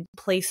put in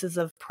places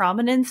of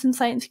prominence in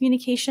science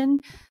communication.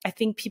 I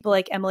think people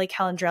like Emily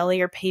Calandrelli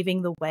are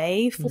paving the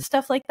way for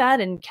stuff like that,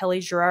 and Kelly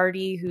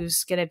Girardi,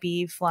 who's going to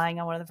be flying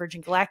on one of the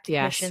Virgin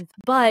Galactic missions.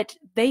 But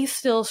they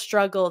still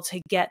struggle to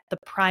get the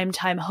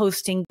primetime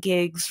hosting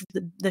gigs,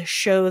 the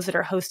shows that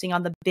are hosting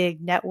on the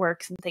big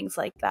networks and things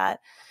like that.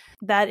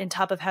 That on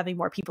top of having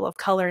more people of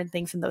color and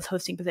things in those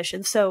hosting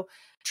positions. So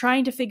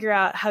trying to figure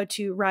out how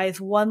to rise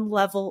one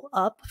level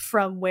up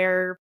from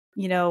where,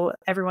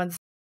 everyone's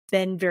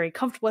been very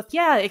comfortable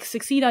with,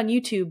 succeed on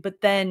YouTube.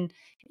 But then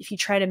if you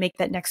try to make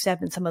that next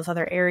step in some of those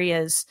other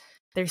areas,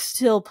 there's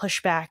still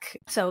pushback.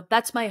 So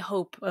that's my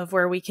hope of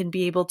where we can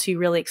be able to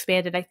really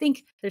expand it. I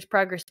think there's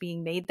progress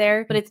being made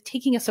there, but it's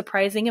taking a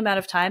surprising amount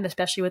of time,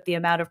 especially with the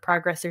amount of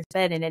progress there's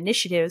been in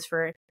initiatives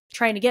for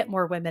trying to get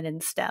more women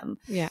in STEM.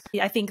 Yeah.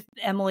 I think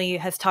Emily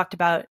has talked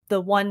about the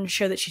one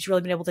show that she's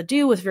really been able to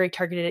do was very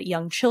targeted at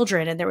young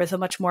children. And there was a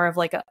much more of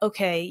like,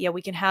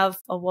 we can have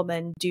a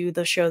woman do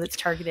the show that's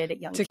targeted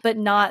at young, but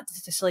not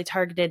necessarily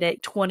targeted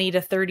at 20 to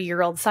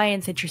 30-year-old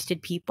science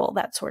interested people,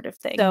 that sort of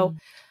thing. So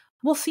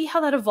we'll see how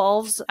that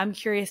evolves. I'm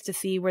curious to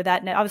see where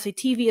that, obviously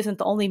TV isn't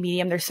the only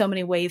medium. There's so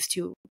many ways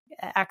to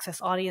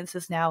access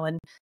audiences now, and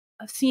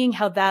seeing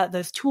how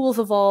those tools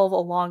evolve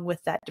along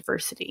with that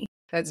diversity.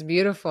 That's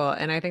beautiful.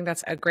 And I think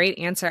that's a great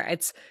answer.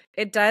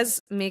 It does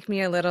make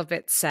me a little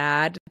bit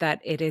sad that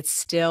it is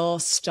still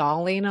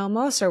stalling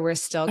almost, or we're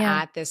still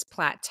at this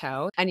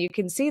plateau. And you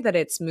can see that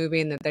it's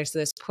moving, that there's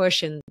this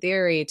push in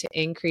theory to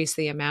increase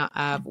the amount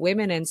of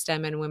women in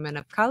STEM and women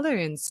of color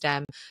in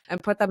STEM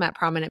and put them at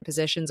prominent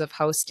positions of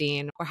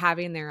hosting or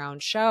having their own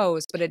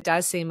shows. But it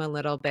does seem a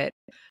little bit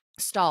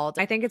stalled.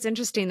 I think it's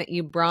interesting that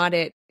you brought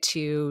it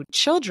to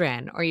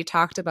children, or you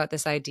talked about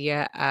this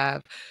idea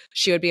of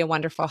she would be a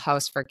wonderful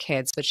host for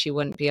kids, but she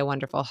wouldn't be a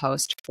wonderful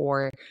host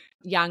for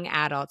young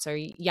adults or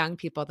young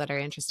people that are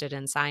interested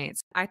in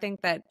science. I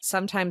think that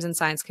sometimes in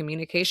science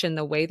communication,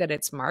 the way that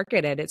it's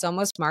marketed, it's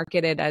almost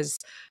marketed as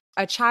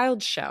a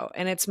child's show,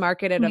 and it's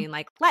marketed being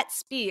like,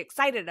 let's be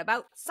excited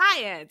about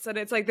science. And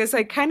it's like this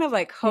like kind of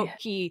like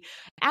hokey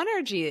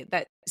energy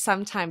that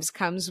sometimes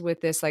comes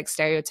with this like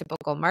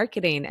stereotypical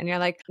marketing. And you're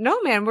like,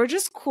 no, man, we're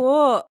just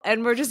cool.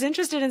 And we're just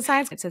interested in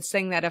science. It's a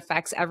thing that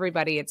affects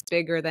everybody. It's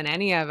bigger than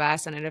any of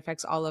us, and it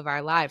affects all of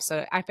our lives.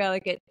 So I feel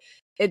like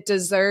it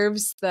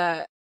deserves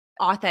the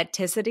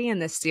authenticity and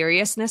the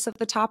seriousness of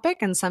the topic.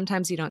 And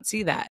sometimes you don't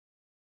see that.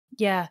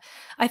 Yeah.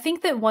 I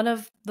think that one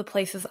of the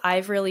places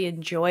I've really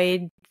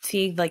enjoyed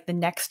seeing like the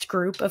next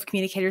group of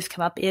communicators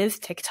come up is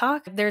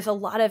TikTok. There's a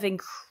lot of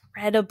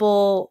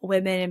incredible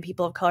women and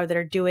people of color that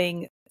are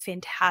doing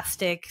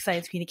fantastic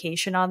science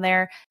communication on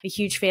there. I'm a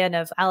huge fan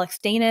of Alex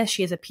Danish.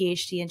 She has a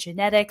PhD in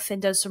genetics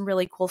and does some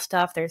really cool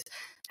stuff. There's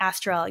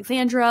Astra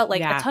Alexandra,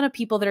 like a ton of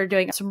people that are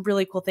doing some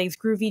really cool things.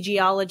 Groovy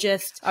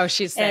Geologist. Oh,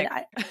 she's sick.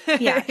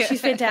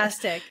 She's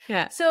fantastic.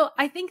 Yeah. So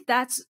I think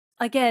that's,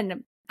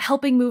 again,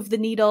 helping move the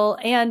needle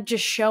and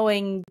just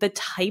showing the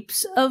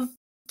types of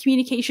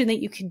communication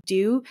that you can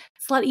do.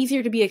 It's a lot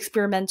easier to be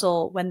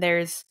experimental when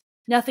there's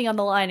nothing on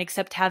the line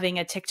except having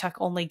a TikTok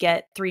only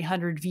get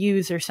 300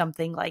 views or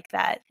something like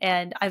that.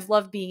 And I've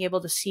loved being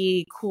able to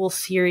see cool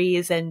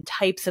series and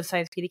types of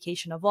science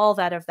communication evolve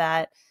out of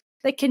that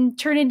can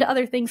turn into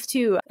other things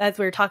too, as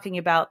we were talking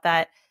about,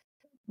 that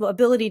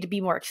ability to be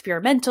more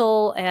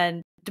experimental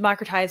and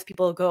democratize.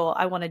 People go,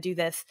 I want to do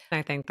this.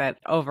 I think that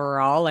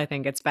overall, I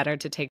think it's better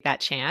to take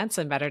that chance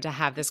and better to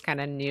have this kind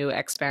of new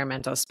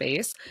experimental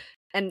space.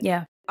 And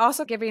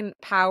also giving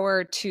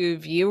power to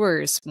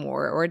viewers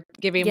more, or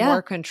giving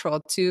more control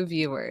to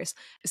viewers.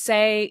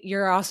 Say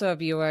you're also a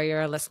viewer,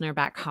 you're a listener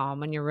back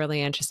home, and you're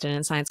really interested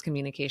in science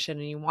communication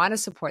and you want to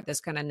support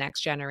this kind of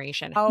next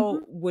generation.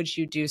 How would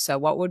you do so?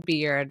 What would be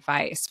your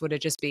advice? Would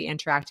it just be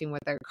interacting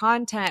with their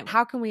content?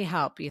 How can we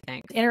help, you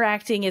think?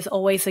 Interacting is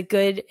always a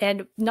good,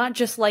 and not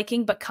just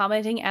liking, but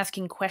commenting,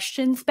 asking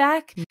questions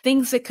back.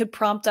 Things that could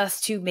prompt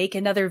us to make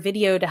another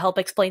video to help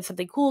explain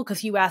something cool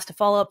because you asked a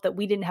follow-up that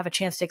we didn't have a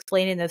chance to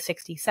explain in those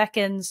 60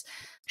 seconds.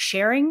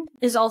 Sharing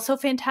is also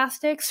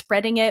fantastic.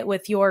 Spreading it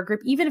with your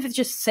group, even if it's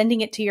just sending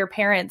it to your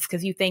parents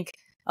because you think,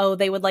 oh,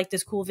 they would like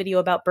this cool video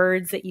about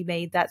birds that you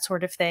made, that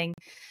sort of thing.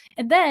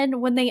 And then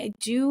when they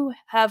do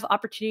have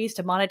opportunities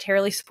to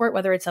monetarily support,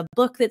 whether it's a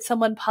book that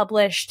someone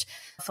published,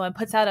 someone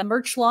puts out a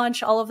merch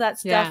launch, all of that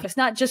stuff, it's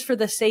not just for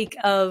the sake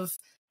of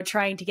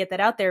trying to get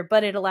that out there,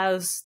 but it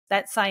allows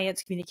that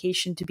science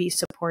communication to be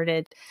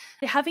supported.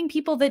 Having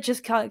people that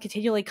just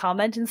continually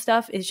comment and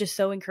stuff is just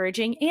so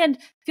encouraging. And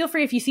feel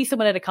free, if you see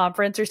someone at a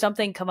conference or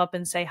something, come up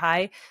and say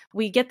hi.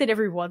 We get that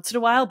every once in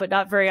a while, but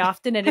not very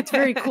often. And it's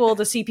very cool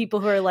to see people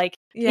who are like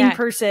in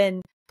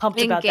person,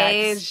 pumped about that.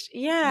 Engaged.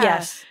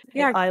 Yes.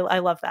 Yeah. I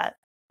love that.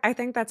 I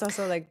think that's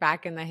also like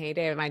back in the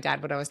heyday. My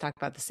dad would always talk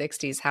about the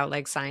 60s, how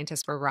like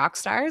scientists were rock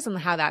stars and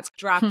how that's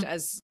dropped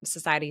as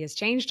society has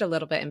changed a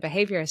little bit and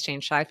behavior has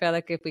changed. So I feel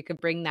like if we could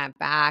bring that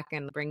back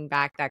and bring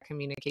back that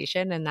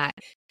communication and that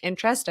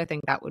interest, I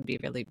think that would be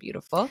really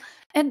beautiful.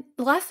 And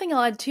the last thing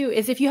I'll add too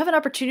is if you have an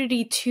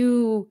opportunity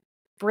to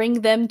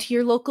bring them to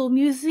your local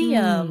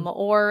museum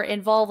or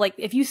involve, like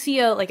if you see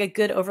a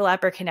good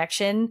overlap or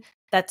connection,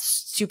 that's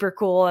super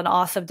cool and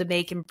awesome to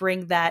make and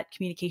bring that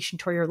communication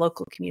to your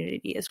local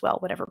community as well,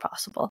 whenever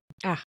possible.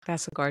 Ah,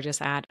 that's a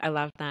gorgeous ad. I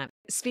love that.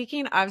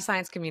 Speaking of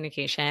science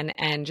communication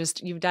and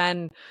just you've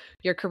done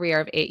your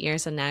career of 8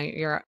 years and now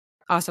you're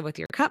also with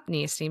your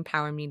company, Steam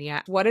Power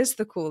Media. What is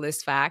the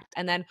coolest fact?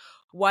 And then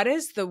what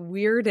is the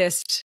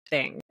weirdest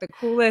thing, the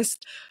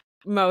coolest,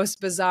 most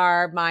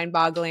bizarre,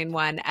 mind-boggling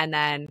one, and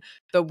then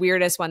the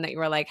weirdest one that you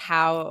were like,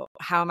 how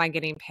am I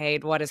getting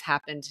paid? What has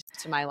happened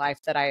to my life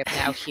that I am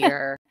now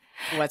here?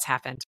 What's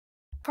happened?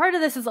 Part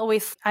of this is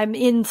always, I'm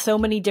in so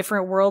many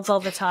different worlds all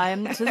the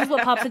time. So this is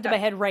what pops into my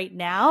head right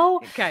now.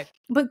 Okay.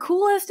 But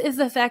coolest is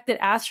the fact that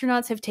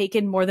astronauts have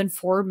taken more than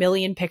 4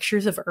 million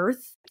pictures of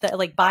Earth that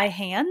like by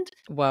hand.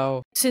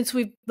 Whoa. Since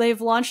they've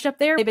launched up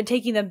there. They've been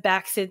taking them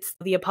back since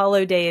the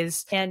Apollo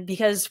days. And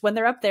because when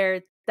they're up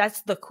there,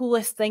 that's the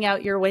coolest thing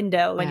out your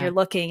window when you're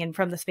looking and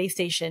from the space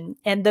station.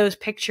 And those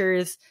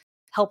pictures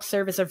help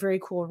serve as a very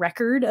cool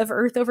record of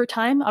Earth over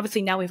time.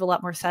 Obviously, now we have a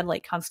lot more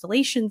satellite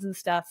constellations and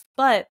stuff,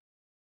 but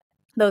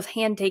those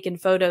hand-taken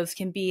photos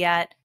can be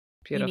at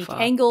unique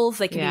angles.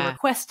 They can be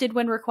requested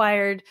when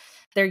required.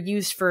 They're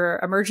used for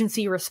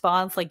emergency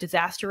response, like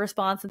disaster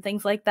response and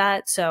things like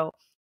that. So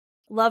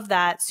love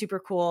that. Super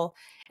cool.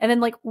 And then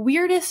like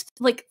weirdest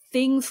like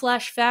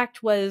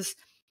thing/fact was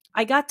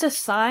I got to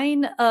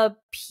sign a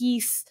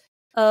piece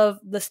of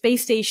the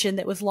space station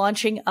that was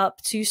launching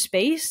up to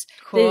space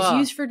that is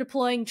used for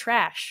deploying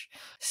trash.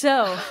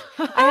 So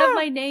I have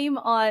my name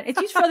on,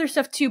 it's used for other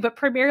stuff too, but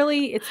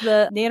primarily it's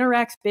the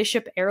Nanoracks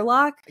Bishop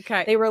airlock.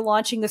 Okay. They were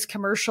launching this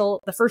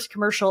the first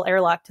commercial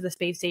airlock to the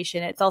space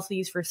station. It's also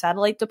used for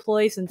satellite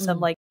deploys and some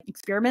like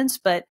experiments,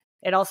 but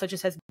It also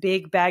just has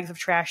big bags of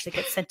trash that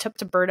get sent up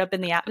to burn up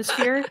in the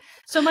atmosphere.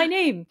 So my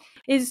name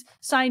is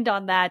signed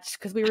on that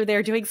because we were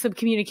there doing some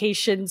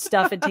communication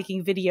stuff and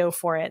taking video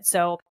for it.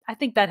 So I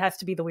think that has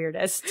to be the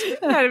weirdest.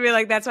 That'd be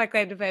like, that's my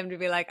claim to fame, to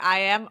be like, I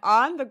am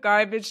on the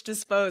garbage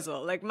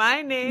disposal. Like,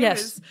 my name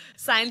is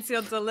signed,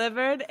 sealed,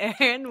 delivered,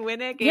 Erin,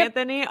 Winick,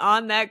 Anthony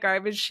on that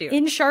garbage chute.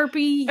 In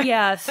Sharpie,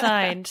 yeah,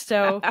 signed.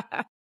 So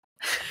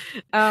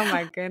oh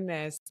my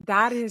goodness.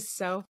 That is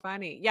so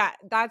funny. Yeah,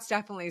 that's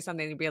definitely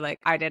something to be like,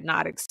 I did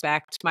not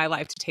expect my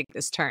life to take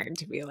this turn,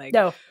 to be like,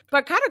 no.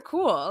 But kind of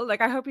cool.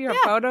 Like, I hope you have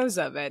photos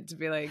of it, to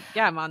be like,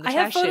 yeah, I'm on the I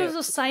have photos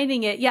of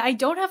signing it. Yeah, I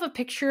don't have a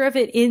picture of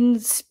it in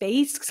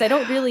space because I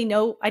don't really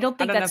know. I don't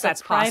think that's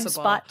a prime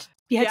spot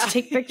you had to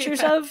take pictures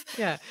of.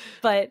 Yeah.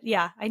 But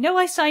yeah, I know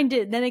I signed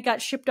it and then it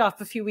got shipped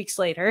off a few weeks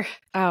later.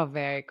 Oh,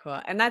 very cool.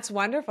 And that's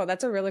wonderful.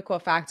 That's a really cool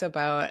fact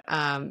about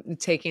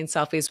taking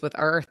selfies with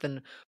Earth,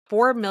 and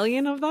 4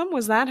 million of them.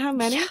 Was that how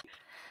many? Yeah.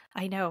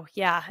 I know.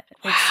 Yeah.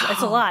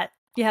 It's a lot.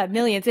 Yeah,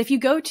 millions. If you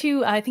go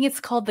to, I think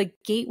it's called the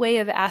Gateway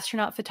of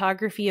Astronaut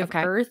Photography of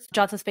Earth,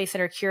 Johnson Space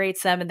Center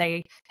curates them, and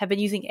they have been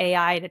using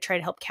AI to try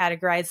to help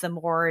categorize them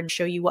more and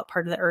show you what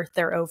part of the Earth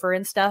they're over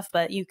and stuff.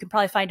 But you can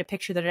probably find a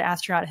picture that an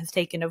astronaut has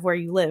taken of where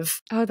you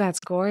live. Oh, that's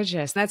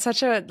gorgeous. That's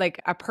such a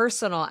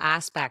personal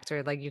aspect,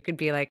 or like you could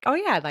be like, oh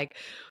yeah, like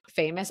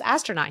famous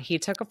astronaut, he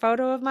took a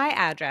photo of my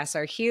address,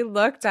 or he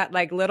looked at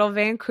like little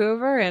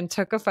Vancouver and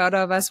took a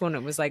photo of us when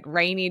it was like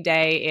rainy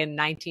day in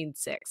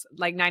 1996.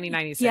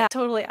 Yeah,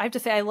 totally. I have to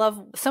say, I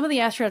love some of the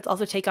astronauts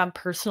also take on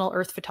personal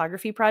Earth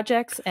photography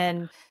projects,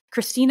 and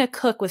Christina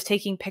Cook was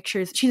taking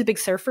pictures. She's a big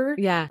surfer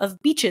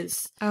of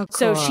beaches. Oh, cool.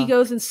 So she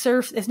goes and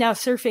is now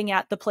surfing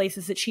at the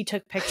places that she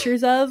took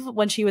pictures of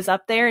when she was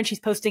up there, and she's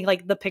posting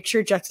like the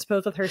picture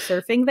juxtaposed with her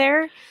surfing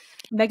there.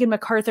 Megan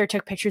MacArthur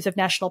took pictures of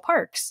national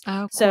parks.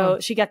 Oh, cool. So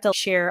she got to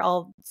share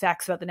all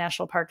facts about the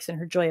national parks and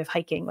her joy of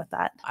hiking with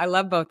that. I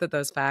love both of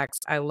those facts.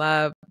 I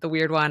love the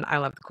weird one. I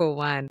love the cool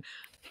one.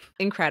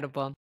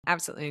 Incredible.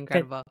 Absolutely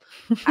incredible.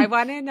 I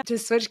wanted to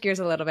switch gears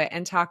a little bit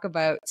and talk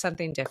about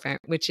something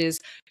different, which is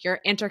your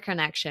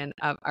interconnection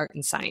of art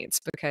and science,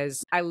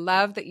 because I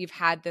love that you've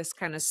had this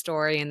kind of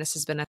story, and this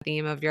has been a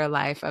theme of your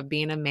life, of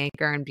being a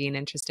maker and being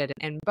interested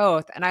in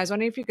both. And I was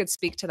wondering if you could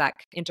speak to that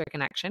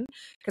interconnection,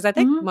 because I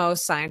think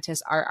most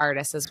scientists are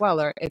artists as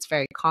well, or it's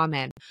very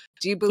common.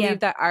 Do you believe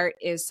that art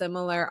is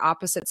similar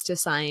opposites to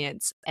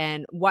science?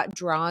 And what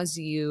draws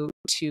you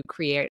to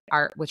create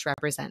art which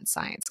represents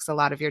science? Because a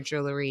lot of your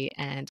jewelry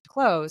and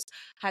clothes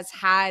has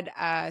had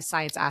a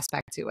science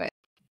aspect to it.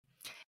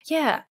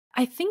 Yeah,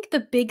 I think the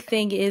big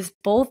thing is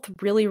both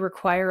really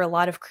require a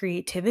lot of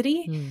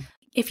creativity.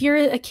 If you're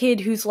a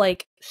kid who's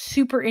like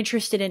super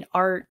interested in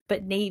art,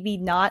 but maybe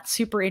not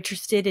super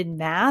interested in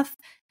math,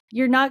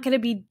 you're not going to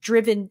be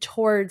driven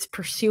towards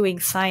pursuing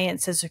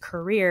science as a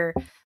career.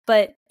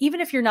 But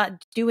even if you're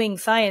not doing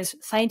science,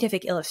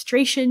 scientific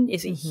illustration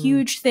is a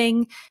huge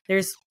thing.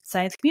 There's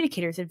science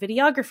communicators and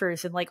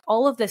videographers and like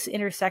all of this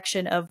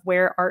intersection of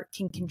where art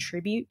can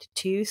contribute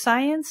to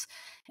science.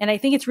 And I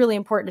think it's really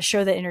important to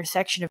show that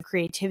intersection of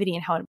creativity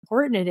and how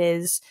important it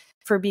is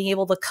for being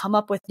able to come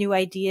up with new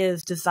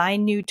ideas,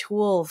 design new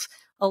tools.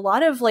 A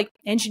lot of like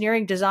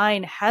engineering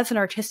design has an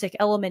artistic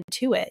element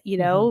to it. You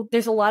know,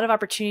 there's a lot of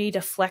opportunity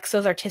to flex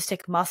those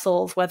artistic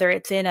muscles, whether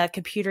it's in a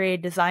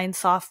computer-aided design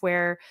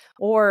software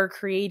or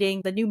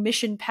creating the new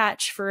mission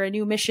patch for a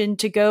new mission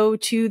to go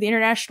to the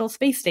International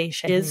Space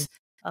Station is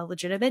a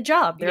legitimate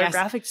job. There are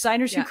graphic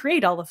designers who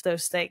create all of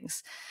those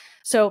things.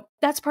 So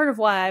that's part of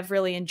why I've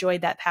really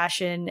enjoyed that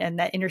passion and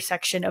that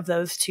intersection of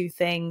those two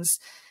things.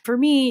 For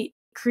me,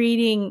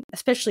 creating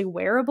especially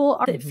wearable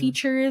art that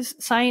features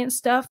science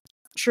stuff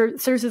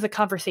serves as a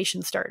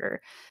conversation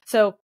starter.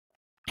 So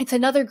it's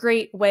another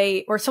great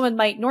way, or someone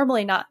might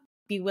normally not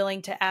be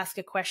willing to ask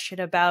a question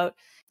about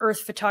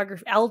Earth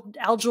photography,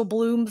 algal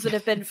blooms that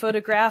have been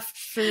photographed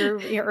for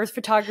Earth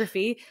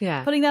photography.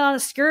 Putting that on a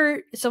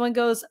skirt, someone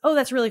goes, oh,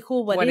 that's really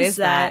cool. What is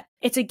that?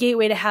 It's a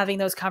gateway to having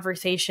those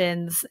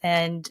conversations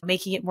and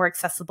making it more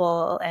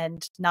accessible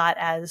and not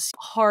as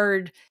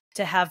hard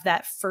to have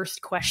that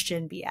first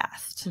question be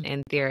asked.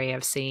 In theory,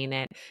 of seeing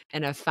it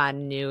in a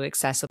fun, new,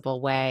 accessible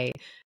way.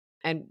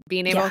 And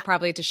being able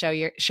probably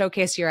to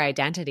showcase your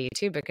identity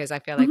too, because I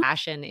feel like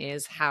passion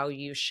is how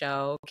you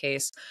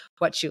showcase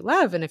what you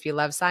love. And if you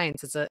love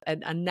science, it's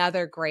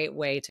another great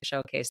way to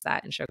showcase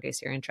that and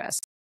showcase your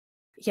interest.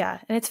 Yeah,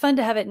 and it's fun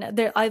to have it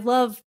there. I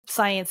love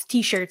science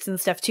t-shirts and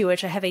stuff too,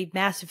 which I have a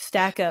massive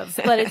stack of,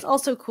 but it's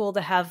also cool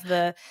to have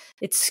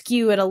it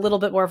skew in a little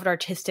bit more of an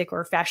artistic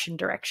or fashion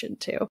direction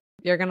too.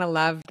 You're going to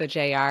love the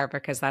JR,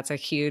 because that's a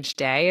huge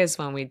day, is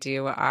when we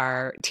do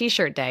our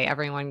t-shirt day.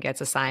 Everyone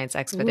gets a science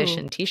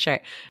expedition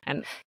t-shirt,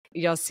 and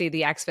you'll see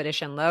the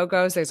expedition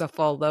logos. There's a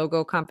full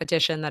logo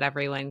competition that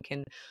everyone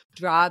can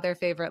draw their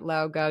favorite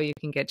logo. You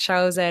can get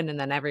chosen, and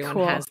then everyone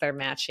has their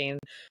matching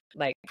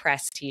like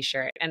press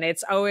t-shirt. And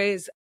it's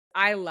always,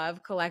 I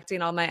love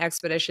collecting all my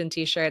expedition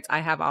t-shirts. I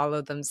have all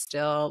of them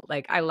still.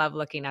 Like, I love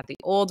looking at the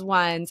old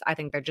ones. I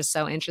think they're just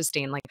so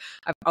interesting. Like,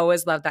 I've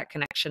always loved that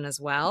connection as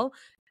well.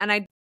 And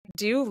I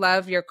do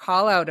love your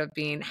call out of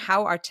being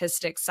how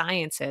artistic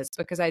science is,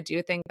 because I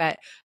do think that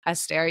a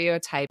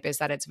stereotype is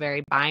that it's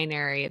very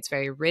binary, it's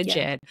very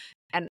rigid.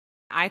 And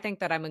I think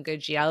that I'm a good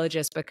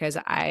geologist because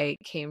I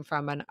came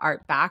from an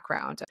art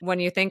background. When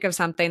you think of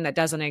something that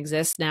doesn't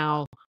exist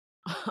now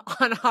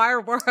on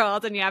our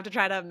world and you have to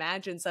try to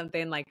imagine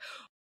something like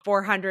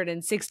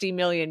 460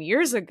 million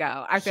years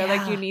ago, I feel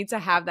like you need to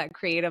have that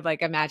creative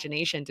like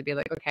imagination to be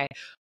like, okay,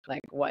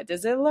 like what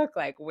does it look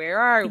like? Where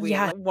are we?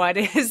 Yeah. What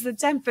is the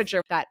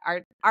temperature? That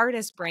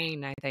artist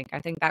brain, I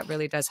think that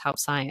really does help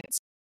science.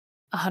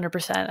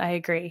 100%. I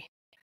agree.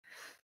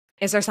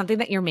 Is there something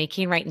that you're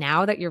making right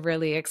now that you're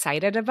really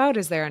excited about?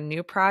 Is there a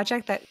new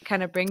project that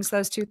kind of brings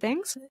those two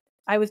things?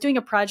 I was doing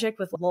a project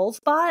with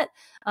Lulzbot,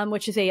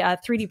 which is a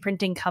 3D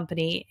printing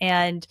company,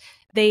 and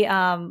they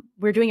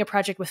we're doing a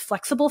project with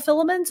flexible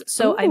filaments.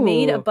 So I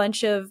made a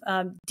bunch of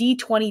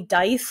D20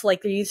 dice,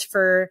 like they're used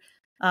for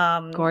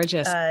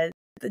gorgeous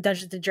the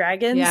Dungeons and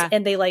Dragons,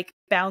 and they like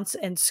bounce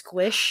and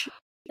squish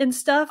and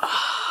stuff.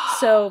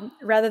 So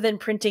rather than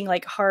printing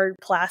like hard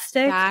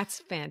plastic,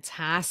 that's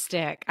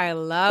fantastic. I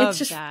love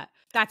that.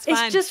 That's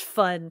fun. It's just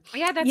fun.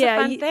 Yeah, that's a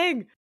fun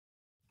thing.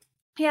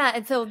 Yeah,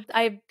 and so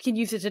I can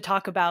use it to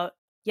talk about,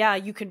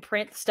 you can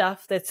print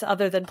stuff that's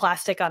other than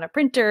plastic on a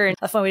printer, and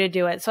a fun way to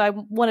do it. So I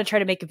want to try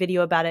to make a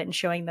video about it and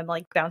showing them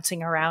like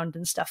bouncing around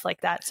and stuff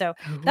like that. So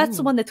that's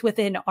the one that's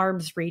within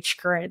arm's reach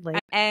currently.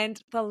 And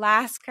the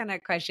last kind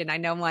of question, I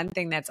know one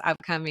thing that's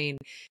upcoming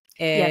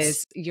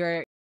is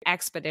your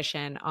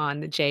expedition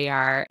on the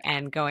JR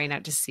and going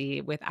out to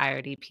sea with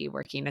IRDP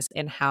working as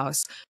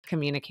in-house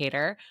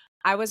communicator.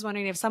 I was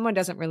wondering, if someone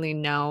doesn't really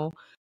know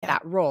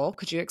that role,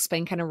 could you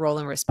explain kind of role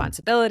and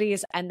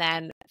responsibilities? And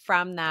then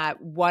from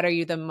that, what are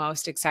you the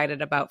most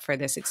excited about for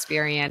this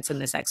experience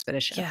and this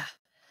expedition? Yeah.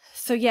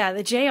 So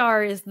the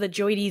JR is the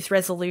Joides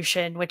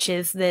Resolution, which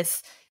is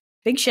this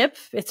big ship.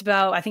 It's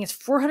about, I think it's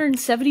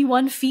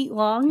 471 feet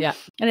long. Yeah.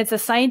 And it's a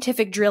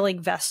scientific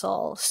drilling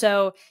vessel.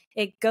 So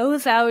it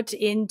goes out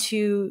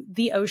into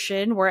the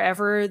ocean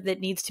wherever that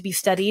needs to be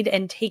studied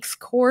and takes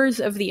cores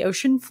of the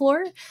ocean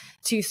floor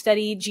to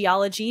study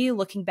geology,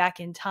 looking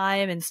back in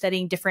time and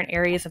studying different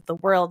areas of the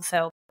world.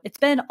 So it's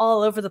been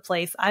all over the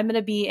place. I'm going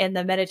to be in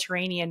the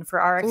Mediterranean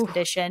for our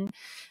expedition,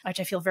 which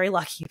I feel very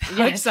lucky about.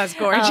 Yes, that's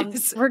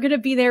gorgeous. We're going to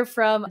be there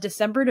from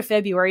December to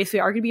February. So we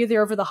are going to be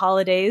there over the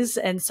holidays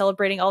and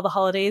celebrating all the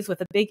holidays with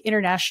a big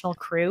international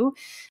crew.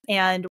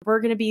 And we're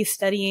going to be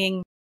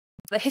studying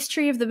the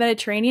history of the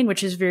Mediterranean,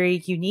 which is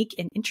very unique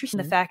and interesting.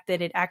 The fact that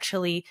it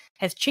actually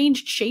has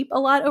changed shape a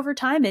lot over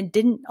time and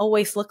didn't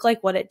always look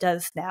like what it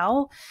does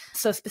now.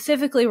 So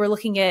specifically, we're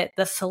looking at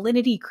the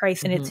salinity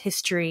crisis in its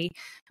history,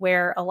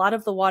 where a lot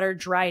of the water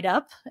dried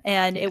up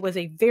and it was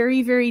a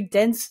very, very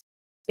dense,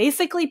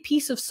 basically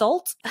piece of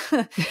salt,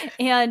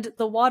 and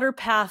the water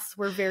paths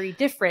were very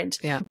different.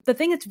 The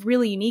thing that's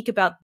really unique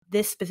about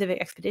this specific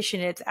expedition,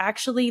 it's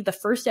actually the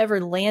first ever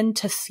land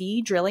to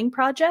sea drilling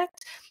project.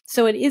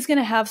 So it is going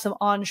to have some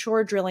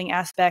onshore drilling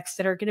aspects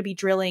that are going to be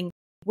drilling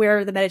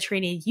where the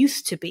Mediterranean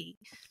used to be.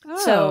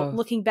 So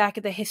looking back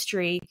at the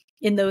history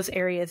in those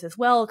areas as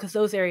well, because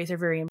those areas are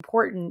very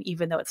important,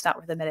 even though it's not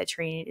where the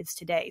Mediterranean is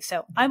today.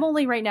 So I'm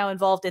only right now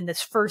involved in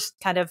this first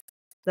kind of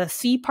the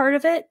sea part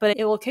of it, but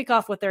it will kick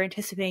off what they're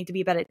anticipating to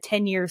be about a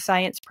 10-year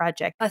science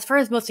project. As far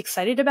as most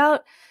excited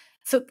about,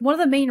 so one of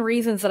the main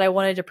reasons that I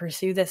wanted to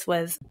pursue this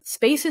was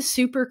space is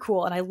super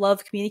cool and I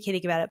love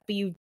communicating about it, but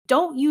you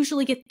don't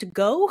usually get to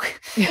go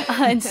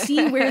and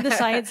see where the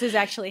science is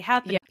actually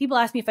happening. People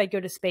ask me if I'd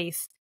go to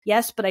space.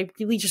 Yes, but I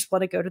really just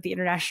want to go to the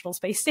International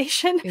Space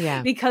Station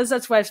because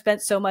that's where I've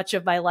spent so much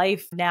of my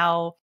life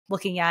now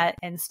looking at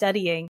and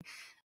studying.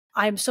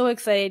 I'm so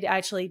excited to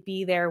actually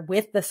be there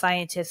with the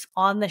scientists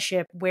on the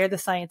ship where the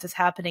science is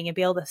happening and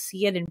be able to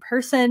see it in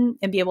person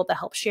and be able to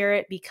help share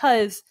it,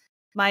 because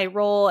my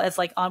role as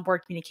like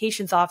onboard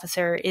communications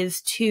officer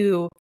is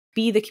to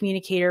be the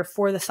communicator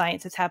for the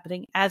science that's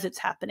happening as it's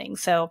happening.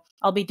 So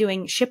I'll be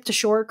doing ship to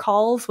shore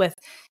calls with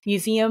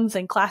museums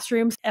and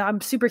classrooms. And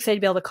I'm super excited to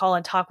be able to call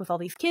and talk with all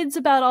these kids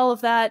about all of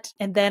that.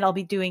 And then I'll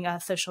be doing a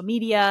social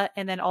media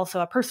and then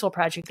also a personal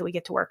project that we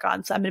get to work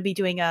on. So I'm going to be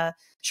doing a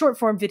short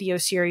form video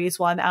series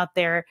while I'm out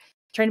there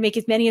trying to make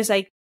as many as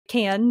I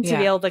can to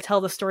be able to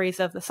tell the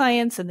stories of the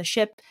science and the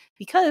ship,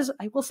 because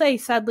I will say,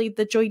 sadly,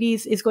 the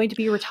Joides is going to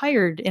be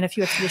retired in a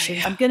few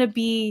expeditions. I'm going to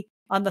be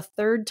on the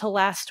third to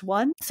last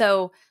one.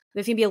 So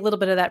there's going to be a little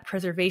bit of that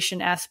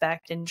preservation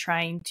aspect and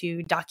trying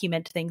to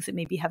document things that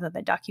maybe haven't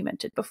been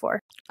documented before.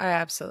 I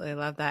absolutely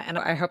love that. And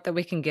I hope that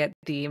we can get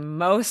the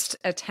most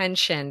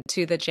attention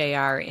to the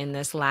JR in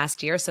this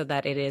last year so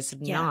that it is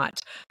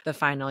not the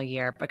final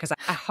year, because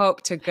I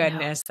hope to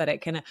goodness that it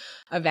can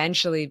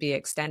eventually be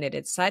extended.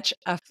 It's such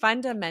a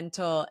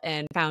fundamental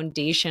and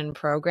foundation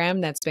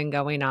program that's been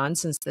going on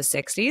since the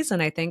 60s.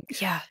 And I think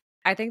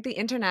the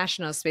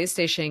International Space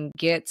Station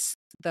gets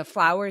the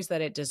flowers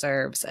that it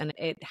deserves, and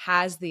it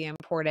has the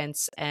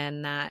importance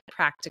and that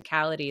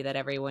practicality that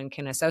everyone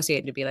can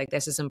associate to be like,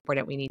 this is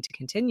important, we need to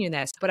continue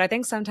this. But I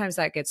think sometimes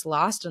that gets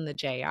lost in the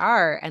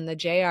JR, and the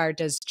JR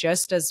does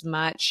just as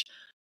much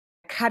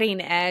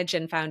cutting edge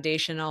and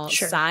foundational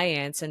Sure.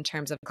 science in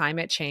terms of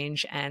climate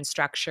change and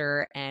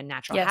structure and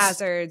natural Yes.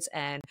 hazards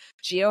and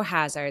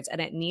geohazards,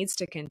 and it needs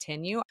to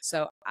continue.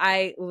 So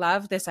I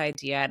love this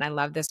idea, and I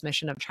love this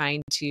mission of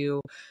trying to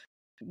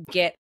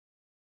get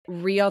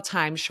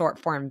real-time short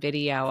form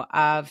video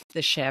of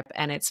the ship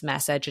and its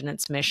message and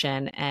its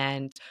mission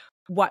and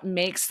what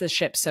makes the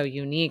ship so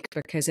unique,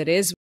 because it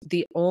is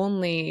the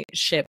only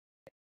ship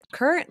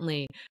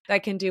currently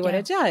that can do what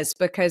it does,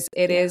 because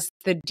it is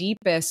the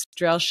deepest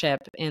drill ship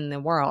in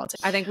the world.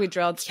 I think we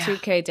drilled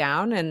 2K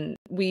down, and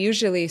we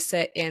usually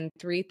sit in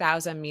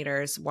 3,000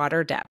 meters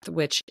water depth,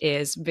 which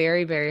is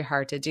very, very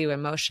hard to do.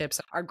 And most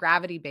ships are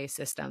gravity-based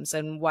systems.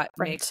 And what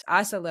makes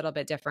us a little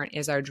bit different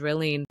is our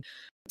drilling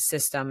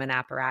system and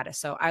apparatus.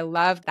 So I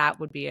love that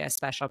would be a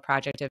special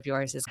project of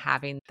yours, is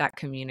having that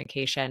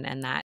communication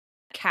and that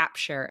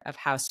capture of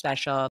how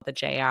special the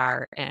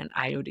JR and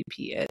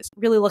IODP is.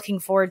 Really looking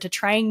forward to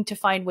trying to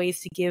find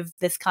ways to give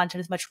this content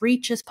as much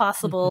reach as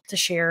possible to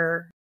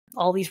share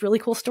all these really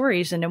cool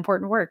stories and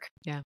important work.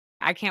 Yeah.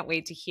 I can't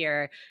wait to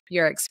hear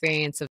your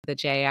experience of the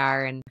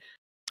JR. And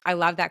I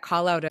love that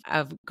call out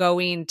of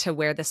going to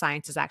where the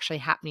science is actually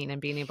happening and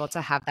being able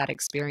to have that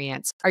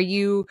experience. Are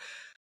you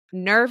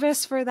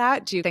nervous for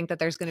that? Do you think that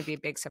there's going to be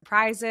big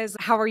surprises?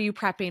 How are you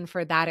prepping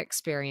for that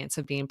experience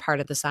of being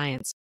part of the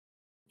science?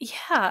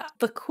 Yeah,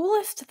 the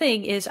coolest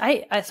thing is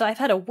so I've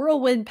had a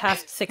whirlwind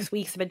past 6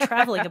 weeks. I've been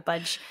traveling a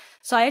bunch.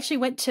 So I actually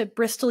went to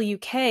Bristol,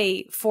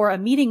 UK for a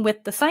meeting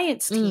with the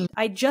science team.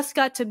 I just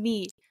got to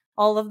meet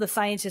all of the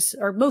scientists,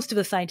 or most of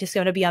the scientists I'm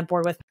going to be on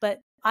board with.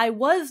 But I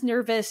was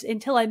nervous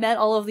until I met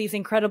all of these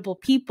incredible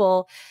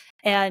people.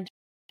 And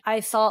I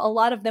saw a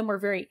lot of them were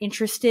very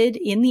interested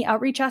in the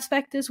outreach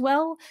aspect as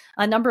well.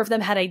 A number of them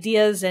had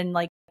ideas and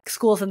like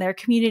schools in their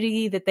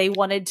community that they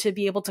wanted to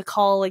be able to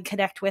call and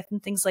connect with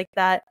and things like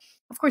that.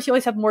 Of course, you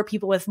always have more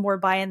people with more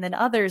buy-in than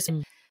others.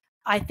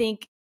 I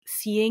think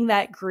seeing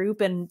that group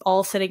and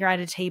all sitting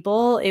around a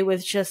table, it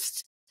was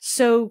just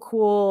so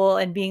cool,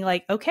 and being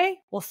like, okay,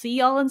 we'll see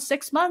y'all in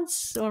 6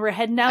 months when we're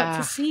heading out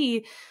to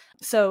sea.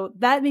 So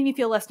that made me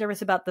feel less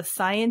nervous about the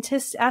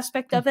scientist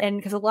aspect of it. And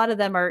because a lot of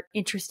them are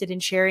interested in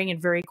sharing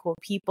and very cool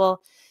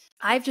people.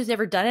 I've just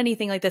never done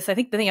anything like this. I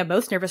think the thing I'm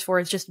most nervous for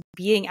is just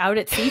being out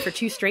at sea for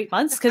 2 straight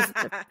months, because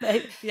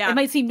it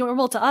might seem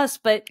normal to us,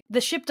 but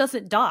the ship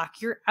doesn't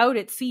dock. You're out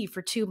at sea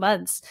for 2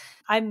 months.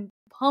 I'm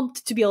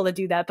pumped to be able to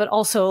do that, but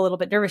also a little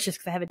bit nervous just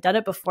because I haven't done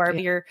it before.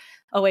 You're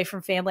away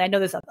from family. I know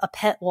there's a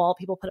pet wall.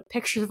 People put up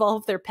pictures of all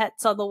of their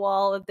pets on the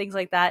wall and things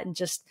like that. And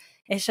just,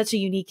 it's such a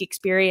unique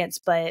experience.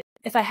 But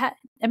if I'm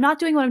not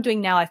doing what I'm doing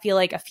now, I feel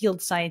like a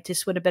field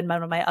scientist would have been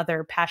one of my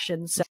other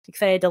passions. So I'm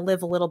excited to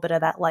live a little bit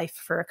of that life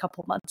for a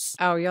couple months.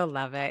 Oh, you'll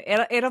love it.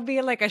 It'll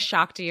be like a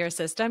shock to your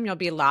system. You'll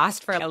be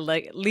lost for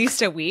like at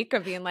least a week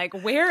of being like,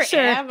 where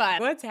am I?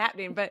 What's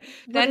happening? But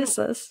then what is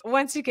this?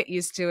 Once you get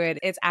used to it,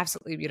 it's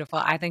absolutely beautiful.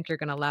 I think you're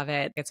going to love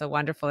it. It's a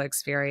wonderful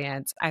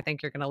experience. I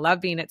think you're going to love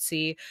being at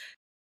sea.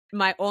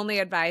 My only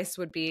advice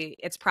would be,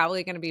 it's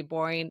probably going to be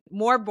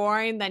more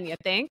boring than you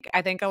think.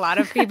 I think a lot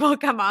of people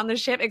come on the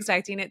ship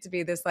expecting it to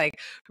be this like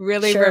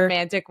really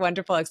romantic,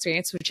 wonderful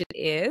experience, which it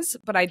is.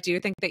 But I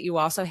do think that you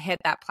also hit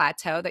that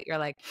plateau that you're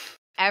like,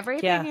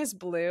 everything is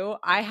blue.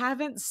 I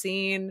haven't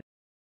seen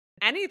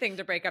anything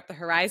to break up the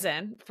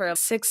horizon for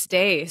 6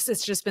 days.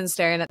 It's just been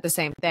staring at the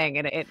same thing.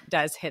 And it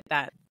does hit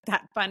that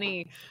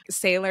funny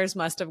sailors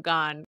must have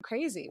gone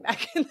crazy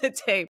back in the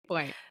day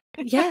point.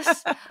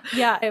 Yes.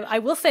 Yeah. I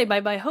will say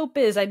my hope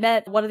is I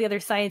met one of the other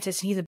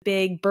scientists, and he's a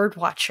big bird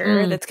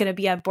watcher that's going to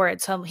be on board.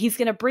 So he's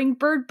going to bring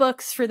bird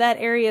books for that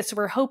area. So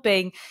we're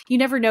hoping, you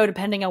never know,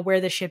 depending on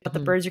where the ship, what the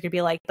birds are going to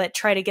be like, but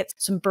try to get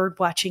some bird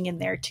watching in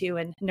there too,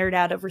 and nerd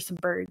out over some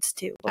birds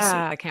too. We'll see.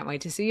 I can't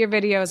wait to see your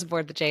videos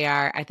aboard the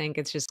JR. I think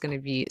it's just going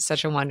to be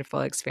such a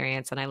wonderful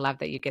experience. And I love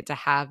that you get to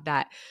have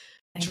that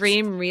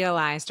dream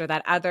realized, or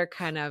that other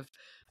kind of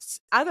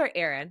other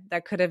Erin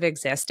that could have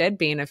existed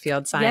being a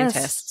field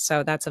scientist.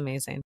 So that's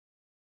amazing.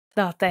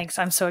 Oh, thanks.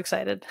 I'm so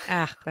excited.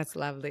 That's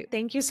lovely.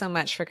 Thank you so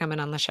much for coming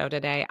on the show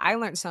today. I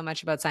learned so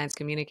much about science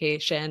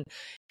communication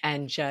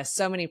and just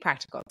so many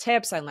practical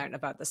tips. I learned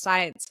about the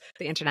science,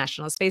 the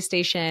International Space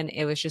Station.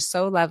 It was just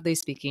so lovely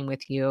speaking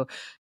with you.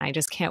 I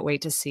just can't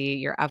wait to see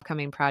your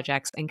upcoming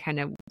projects and kind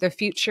of the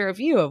future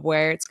view of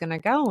where it's going to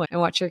go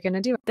and what you're going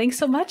to do. Thanks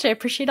so much. I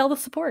appreciate all the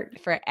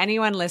support. For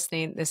anyone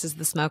listening, this is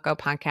the Smoko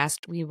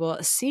Podcast. We will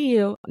see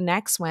you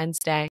next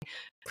Wednesday.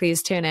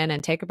 Please tune in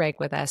and take a break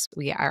with us.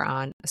 We are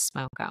on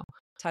Smoko.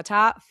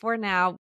 Ta-ta for now.